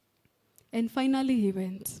 And finally he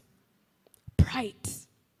went. Pride.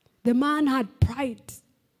 The man had pride.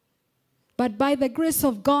 But by the grace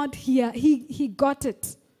of God, he got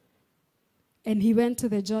it. And he went to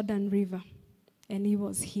the Jordan River. And he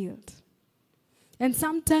was healed. And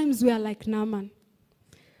sometimes we are like Naaman.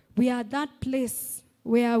 We are at that place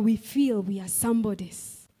where we feel we are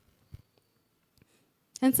somebodies.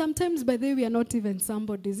 And sometimes, by the way, we are not even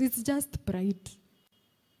somebodies. It's just pride.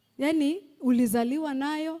 Yani, ulizaliwa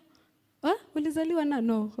nayo. Ulizaliwa nayo?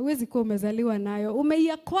 No, huwezi kuwa umezaliwa nayo.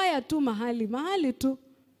 Umeiacquire tu mahali tu.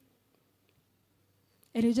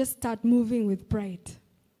 And you just start moving with pride.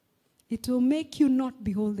 It will make you not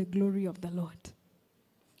behold the glory of the Lord.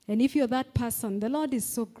 And if you're that person, the Lord is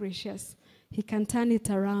so gracious. He can turn it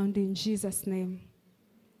around in Jesus' name.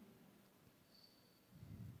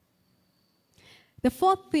 The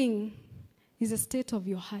 4th thing is the state of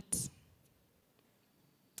your heart.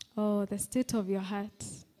 Oh, the state of your heart.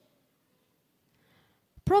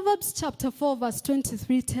 Proverbs chapter 4 verse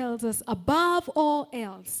 23 tells us, above all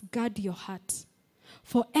else, guard your heart,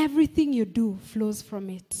 for everything you do flows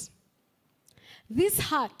from it. This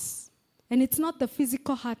heart, and it's not the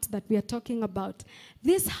physical heart that we are talking about,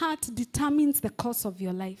 this heart determines the course of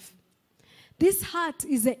your life. This heart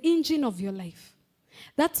is the engine of your life.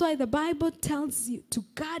 That's why the Bible tells you to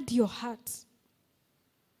guard your heart.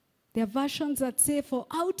 There are versions that say, for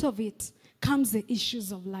out of it comes the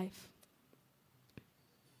issues of life.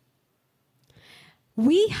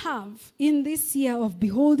 We have in this year of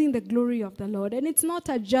beholding the glory of the Lord, and it's not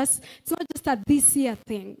just a this year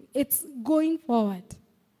thing, it's going forward,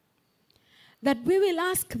 that we will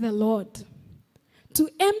ask the Lord to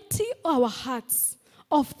empty our hearts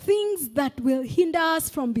of things that will hinder us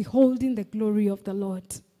from beholding the glory of the Lord.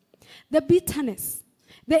 The bitterness,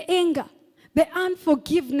 the anger, the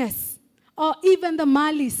unforgiveness, or even the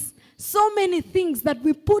malice. So many things that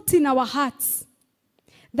we put in our hearts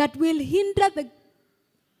that will hinder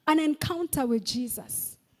an encounter with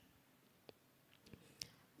Jesus.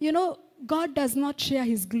 You know, God does not share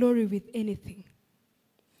his glory with anything.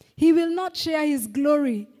 He will not share his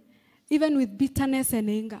glory even with bitterness and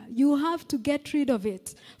anger. You have to get rid of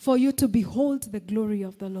it for you to behold the glory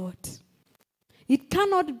of the Lord. It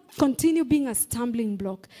cannot continue being a stumbling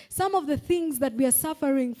block. Some of the things that we are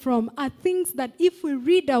suffering from are things that if we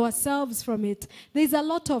rid ourselves from it, there's a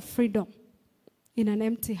lot of freedom in an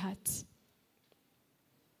empty heart.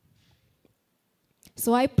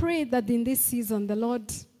 So I pray that in this season, the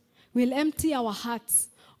Lord will empty our hearts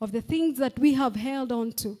of the things that we have held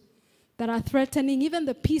on to that are threatening even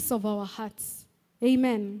the peace of our hearts.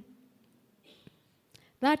 Amen.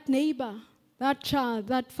 That neighbor, that child,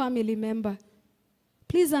 that family member,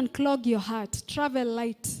 please unclog your heart. Travel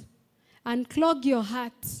light. Unclog your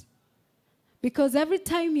heart. Because every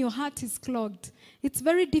time your heart is clogged, it's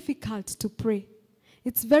very difficult to pray.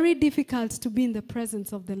 It's very difficult to be in the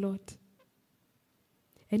presence of the Lord.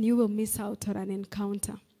 And you will miss out on an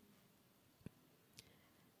encounter.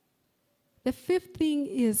 The fifth thing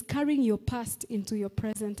is carrying your past into your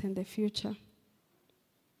present and the future.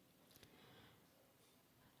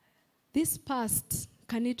 This past,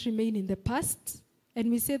 can it remain in the past? And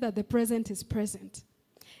we say that the present is present.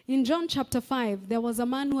 In John chapter 5, there was a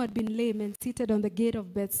man who had been lame and seated on the gate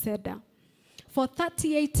of Bethsaida. For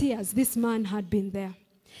 38 years, this man had been there.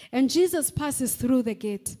 And Jesus passes through the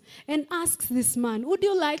gate and asks this man, would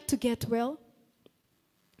you like to get well?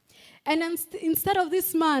 And instead of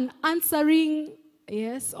this man answering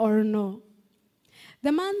yes or no,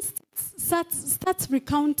 the man starts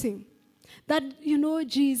recounting that, you know,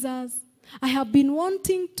 Jesus, I have been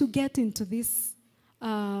wanting to get into this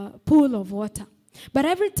pool of water. But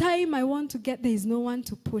every time I want to get there is no one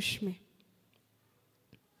to push me.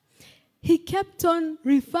 He kept on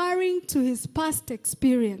referring to his past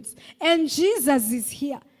experience. And Jesus is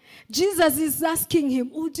here. Jesus is asking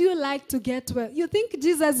him, would you like to get well? You think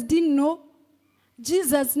Jesus didn't know?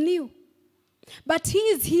 Jesus knew. But he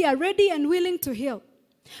is here, ready and willing to heal.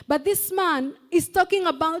 But this man is talking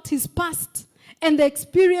about his past and the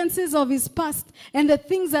experiences of his past and the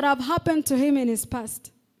things that have happened to him in his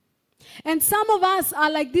past. And some of us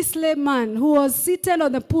are like this lame man who was seated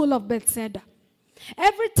on the pool of Bethsaida.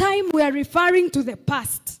 Every time we are referring to the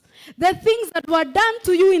past, the things that were done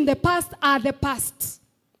to you in the past are the past.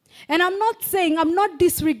 And I'm not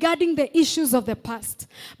disregarding the issues of the past,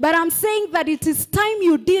 but I'm saying that it is time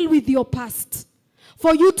you deal with your past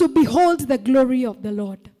for you to behold the glory of the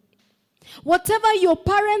Lord. Whatever your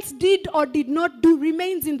parents did or did not do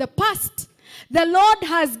remains in the past. The Lord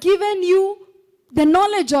has given you the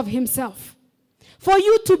knowledge of himself for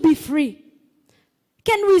you to be free.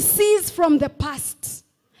 Can we cease from the past?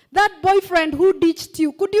 That boyfriend who ditched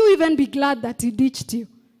you, could you even be glad that he ditched you?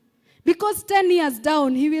 Because 10 years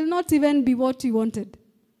down, he will not even be what you wanted.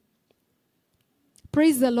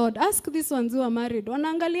 Praise the Lord. Ask these ones who are married.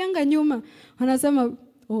 Wanaangalianga nyuma. Wanasema,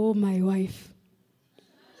 oh, my wife.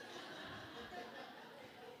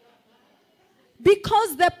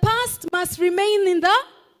 Because the past must remain in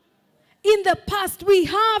the past. We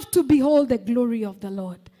have to behold the glory of the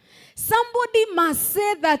Lord. Somebody must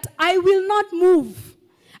say that I will not move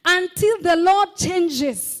until the Lord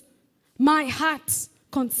changes my heart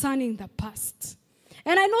concerning the past.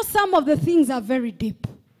 And I know some of the things are very deep.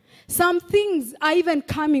 Some things are even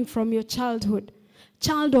coming from your childhood.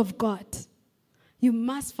 Child of God, you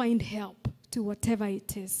must find help to whatever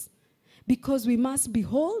it is, because we must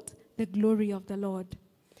behold the glory of the Lord.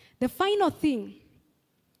 The final thing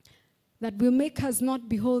that will make us not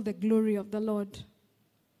behold the glory of the Lord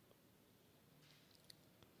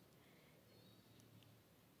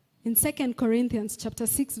in 2 Corinthians chapter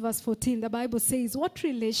 6 verse 14, the Bible says, what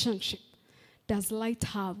relationship does light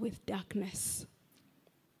have with darkness?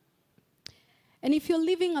 And if you're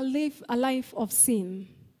living a life of sin,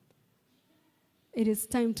 it is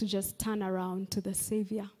time to just turn around to the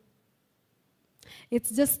Savior.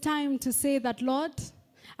 It's just time to say that, Lord,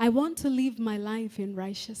 I want to live my life in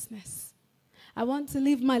righteousness. I want to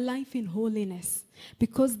live my life in holiness,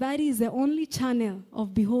 because that is the only channel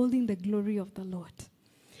of beholding the glory of the Lord.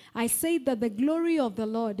 I say that the glory of the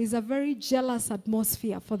Lord is a very jealous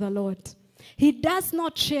atmosphere for the Lord. He does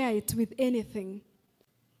not share it with anything.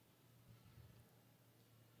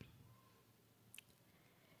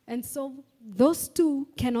 And so those two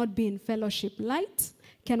cannot be in fellowship. Light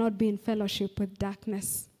cannot be in fellowship with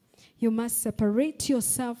darkness. You must separate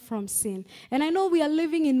yourself from sin. And I know we are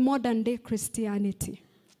living in modern day Christianity,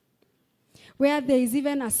 where there is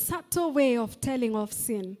even a subtle way of telling of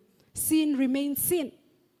sin. sin remains sin.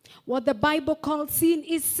 What the Bible calls sin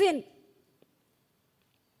is sin.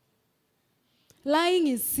 Lying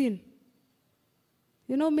is sin.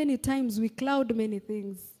 You know, many times we cloud many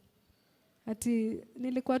things. Ati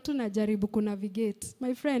nilikuwa tu najaribu kunavigate.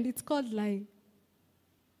 My friend, it's called lying.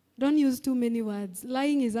 Don't use too many words.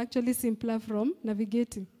 Lying is actually simpler from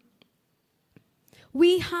navigating.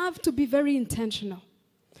 We have to be very intentional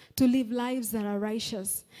to live lives that are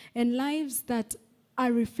righteous and lives that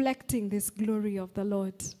are reflecting this glory of the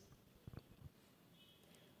Lord.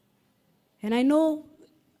 And I know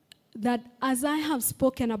that as I have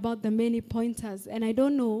spoken about the many pointers, and I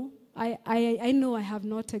don't know, I know I have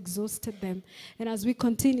not exhausted them. And as we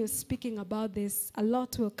continue speaking about this, a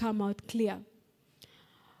lot will come out clear.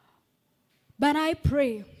 But I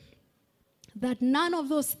pray that none of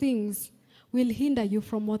those things will hinder you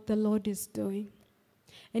from what the Lord is doing.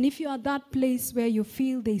 And if you are at that place where you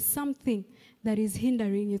feel there's something that is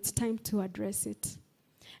hindering, it's time to address it.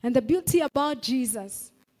 And the beauty about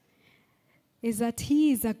Jesus is that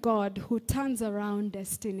he is a God who turns around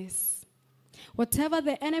destinies. Whatever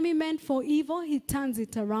the enemy meant for evil, he turns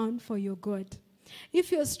it around for your good.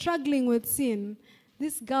 If you're struggling with sin,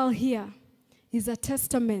 this girl here is a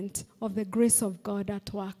testament of the grace of God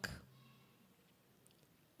at work.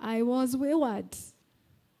 I was wayward.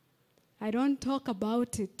 I don't talk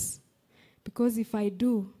about it because if I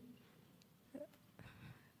do,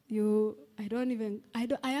 I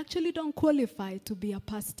actually don't qualify to be a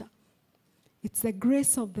pastor. It's the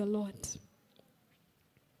grace of the Lord.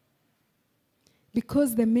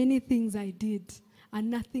 Because the many things I did are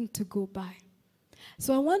nothing to go by.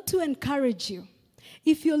 So I want to encourage you.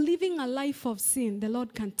 If you're living a life of sin, the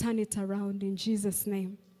Lord can turn it around in Jesus'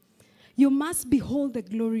 name. You must behold the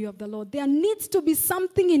glory of the Lord. There needs to be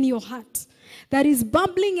something in your heart that is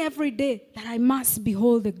bubbling every day that I must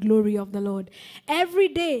behold the glory of the Lord. Every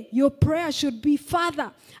day, your prayer should be,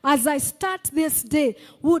 Father, as I start this day,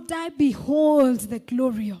 would I behold the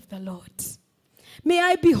glory of the Lord? May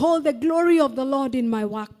I behold the glory of the Lord in my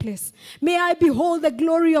workplace. May I behold the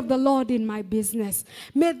glory of the Lord in my business.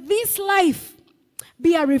 May this life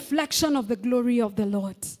be a reflection of the glory of the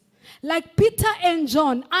Lord. Like Peter and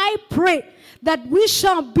John, I pray that we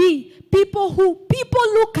shall be people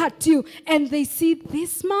look at you and they see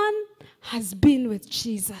this man has been with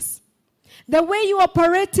Jesus. The way you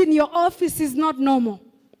operate in your office is not normal.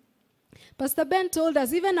 Pastor Ben told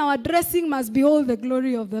us even our dressing must behold the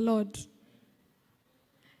glory of the Lord.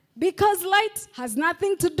 Because light has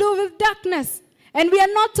nothing to do with darkness. And we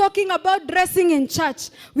are not talking about dressing in church.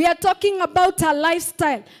 We are talking about a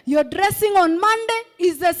lifestyle. Your dressing on Monday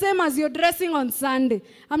is the same as your dressing on Sunday.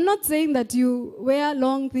 I'm not saying that you wear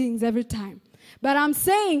long things every time. But I'm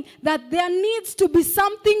saying that there needs to be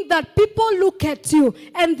something that people look at you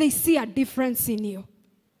and they see a difference in you.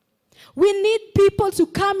 We need people to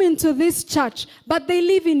come into this church, but they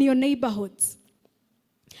live in your neighborhoods.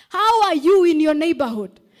 How are you in your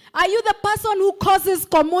neighborhood? Are you the person who causes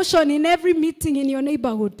commotion in every meeting in your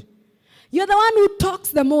neighborhood? You're the one who talks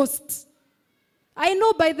the most. I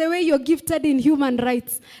know, by the way, you're gifted in human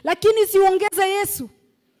rights. Lakini siongeze Yesu.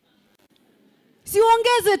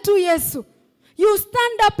 Siongeze tu Yesu. You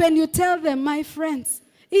stand up and you tell them, my friends,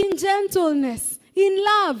 in gentleness, in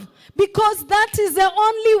love, because that is the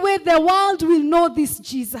only way the world will know this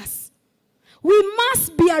Jesus. We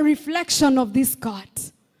must be a reflection of this God.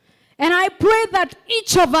 And I pray that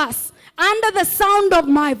each of us, under the sound of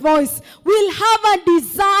my voice, will have a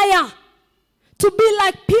desire to be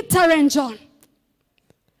like Peter and John.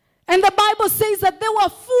 And the Bible says that they were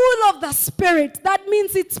full of the Spirit. That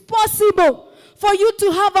means it's possible for you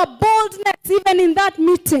to have a boldness even in that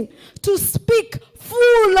meeting, to speak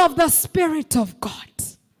full of the Spirit of God.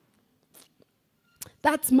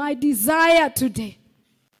 That's my desire today.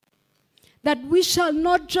 That we shall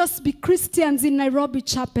not just be Christians in Nairobi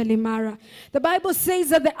Chapel, Imara. The Bible says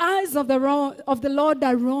that the eyes of the Lord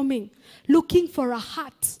are roaming, looking for a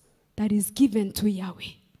heart that is given to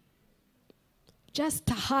Yahweh. Just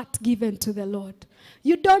a heart given to the Lord.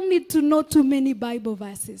 You don't need to know too many Bible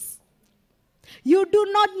verses. You do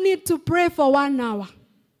not need to pray for 1 hour.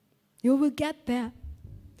 You will get there.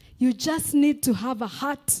 You just need to have a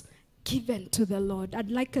heart given to the Lord. I'd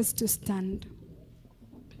like us to stand.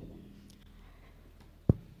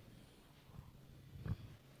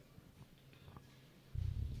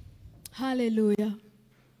 Hallelujah.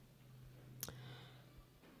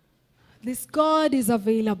 This God is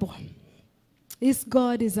available. This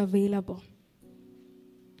God is available.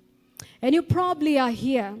 And you probably are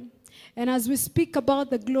here, and as we speak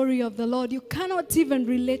about the glory of the Lord, you cannot even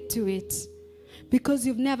relate to it because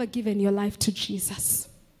you've never given your life to Jesus.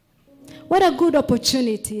 What a good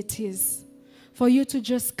opportunity it is for you to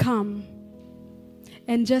just come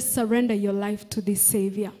and just surrender your life to the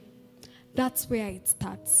Savior. That's where it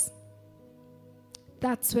starts.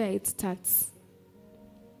 That's where it starts.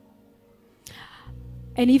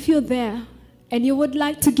 And if you're there and you would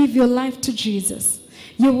like to give your life to Jesus,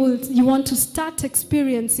 you want to start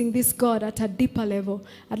experiencing this God at a deeper level,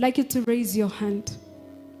 I'd like you to raise your hand.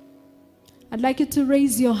 I'd like you to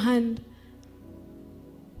raise your hand,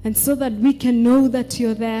 and so that we can know that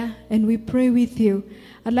you're there and we pray with you,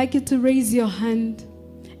 I'd like you to raise your hand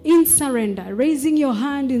in surrender. Raising your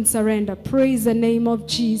hand in surrender. Praise the name of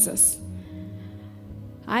Jesus.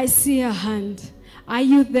 I see a hand. Are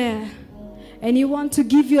you there? And you want to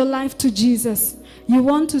give your life to Jesus. You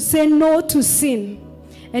want to say no to sin.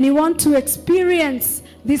 And you want to experience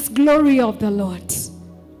this glory of the Lord.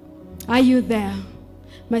 Are you there?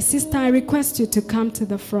 My sister, I request you to come to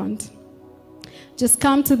the front. Just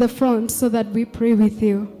come to the front so that we pray with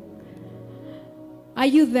you. Are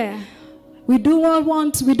you there? We do not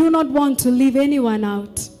want to leave anyone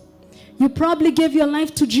out. You probably gave your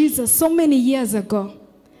life to Jesus so many years ago,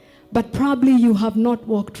 but probably you have not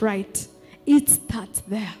walked right. It starts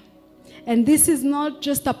there. And this is not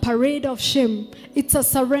just a parade of shame. It's a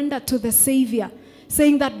surrender to the Savior,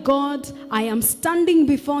 saying that, God, I am standing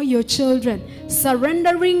before your children,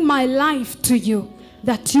 surrendering my life to you,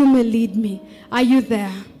 that you may lead me. Are you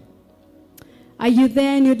there? Are you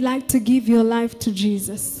there and you'd like to give your life to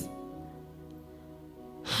Jesus?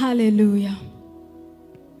 Hallelujah.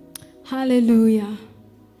 Hallelujah.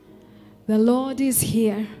 The Lord is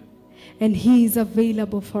here and he is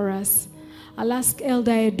available for us. I'll ask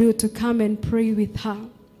Elder Edu to come and pray with her.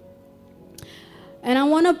 And I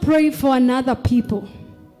want to pray for another people.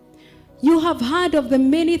 You have heard of the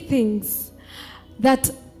many things that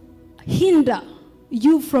hinder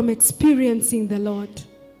you from experiencing the Lord.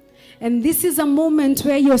 And this is a moment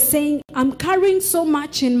where you're saying, I'm carrying so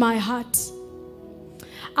much in my heart.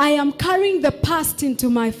 I am carrying the past into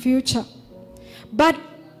my future. But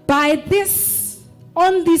on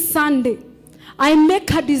this Sunday, I make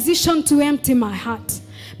a decision to empty my heart.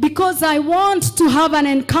 Because I want to have an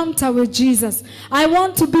encounter with Jesus. I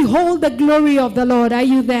want to behold the glory of the Lord. Are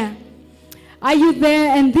you there? Are you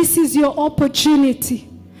there? And this is your opportunity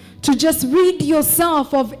to just rid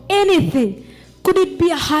yourself of anything. Could it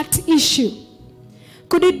be a heart issue?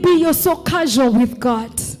 Could it be you're so casual with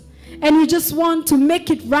God and you just want to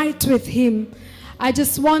make it right with him? I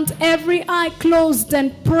just want every eye closed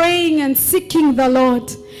and praying and seeking the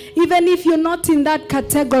Lord. Even if you're not in that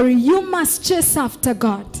category, you must chase after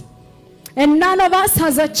God. And none of us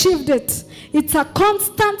has achieved it. It's a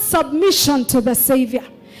constant submission to the Savior.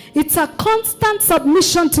 It's a constant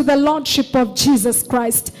submission to the Lordship of Jesus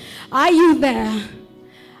Christ. Are you there?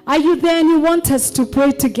 Are you there and you want us to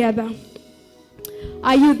pray together?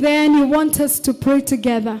 Are you there and you want us to pray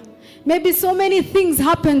together? Maybe so many things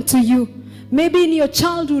happened to you. Maybe in your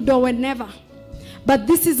childhood or whenever. But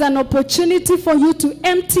this is an opportunity for you to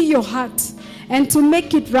empty your heart and to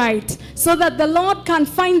make it right so that the Lord can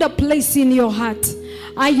find a place in your heart.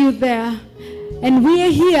 Are you there? And we are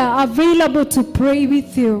here available to pray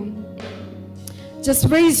with you. Just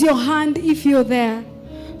raise your hand if you're there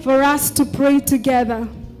for us to pray together.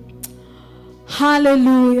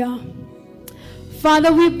 Hallelujah.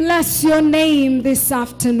 Father, we bless your name this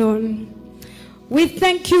afternoon. We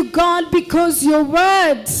thank you, God, because your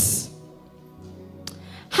words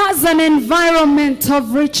has an environment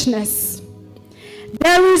of richness.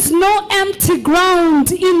 There is no empty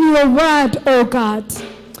ground in your word, oh God.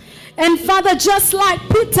 And Father, just like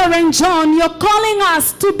Peter and John, you're calling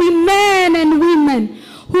us to be men and women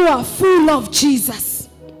who are full of Jesus.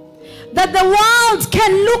 That the world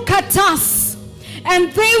can look at us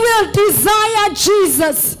and they will desire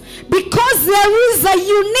Jesus because there is a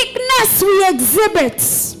uniqueness we exhibit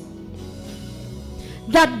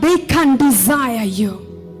that they can desire you.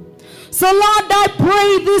 So Lord, I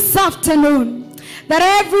pray this afternoon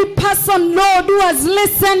that every person, Lord, who has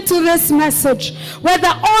listened to this message, whether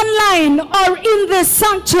online or in the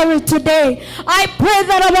sanctuary today, I pray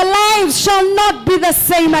that our lives shall not be the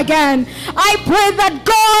same again. I pray that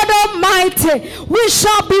God Almighty, we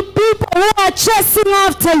shall be people who are chasing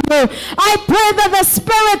after you. I pray that the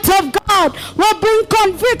Spirit of God will bring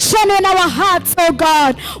conviction in our hearts, oh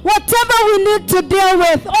God. Whatever we need to deal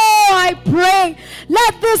with, oh, I pray,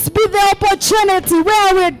 let this be the opportunity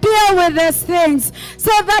where we deal with these things,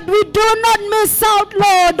 so that we do not miss out,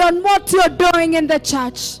 Lord, on what you're doing in the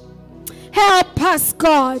church. Help us,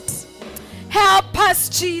 God. Help us,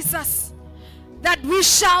 Jesus, that we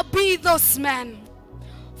shall be those men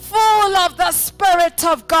full of the Spirit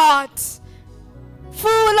of God,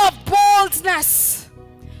 full of boldness,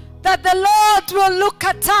 that the Lord will look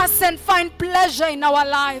at us and find pleasure in our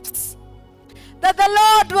lives, that the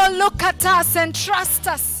Lord will look at us and trust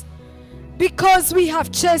us because we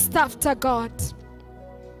have chased after God.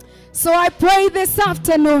 So I pray this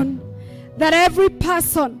afternoon that every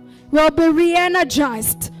person will be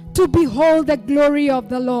re-energized to behold the glory of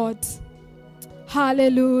the Lord.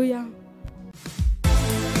 Hallelujah.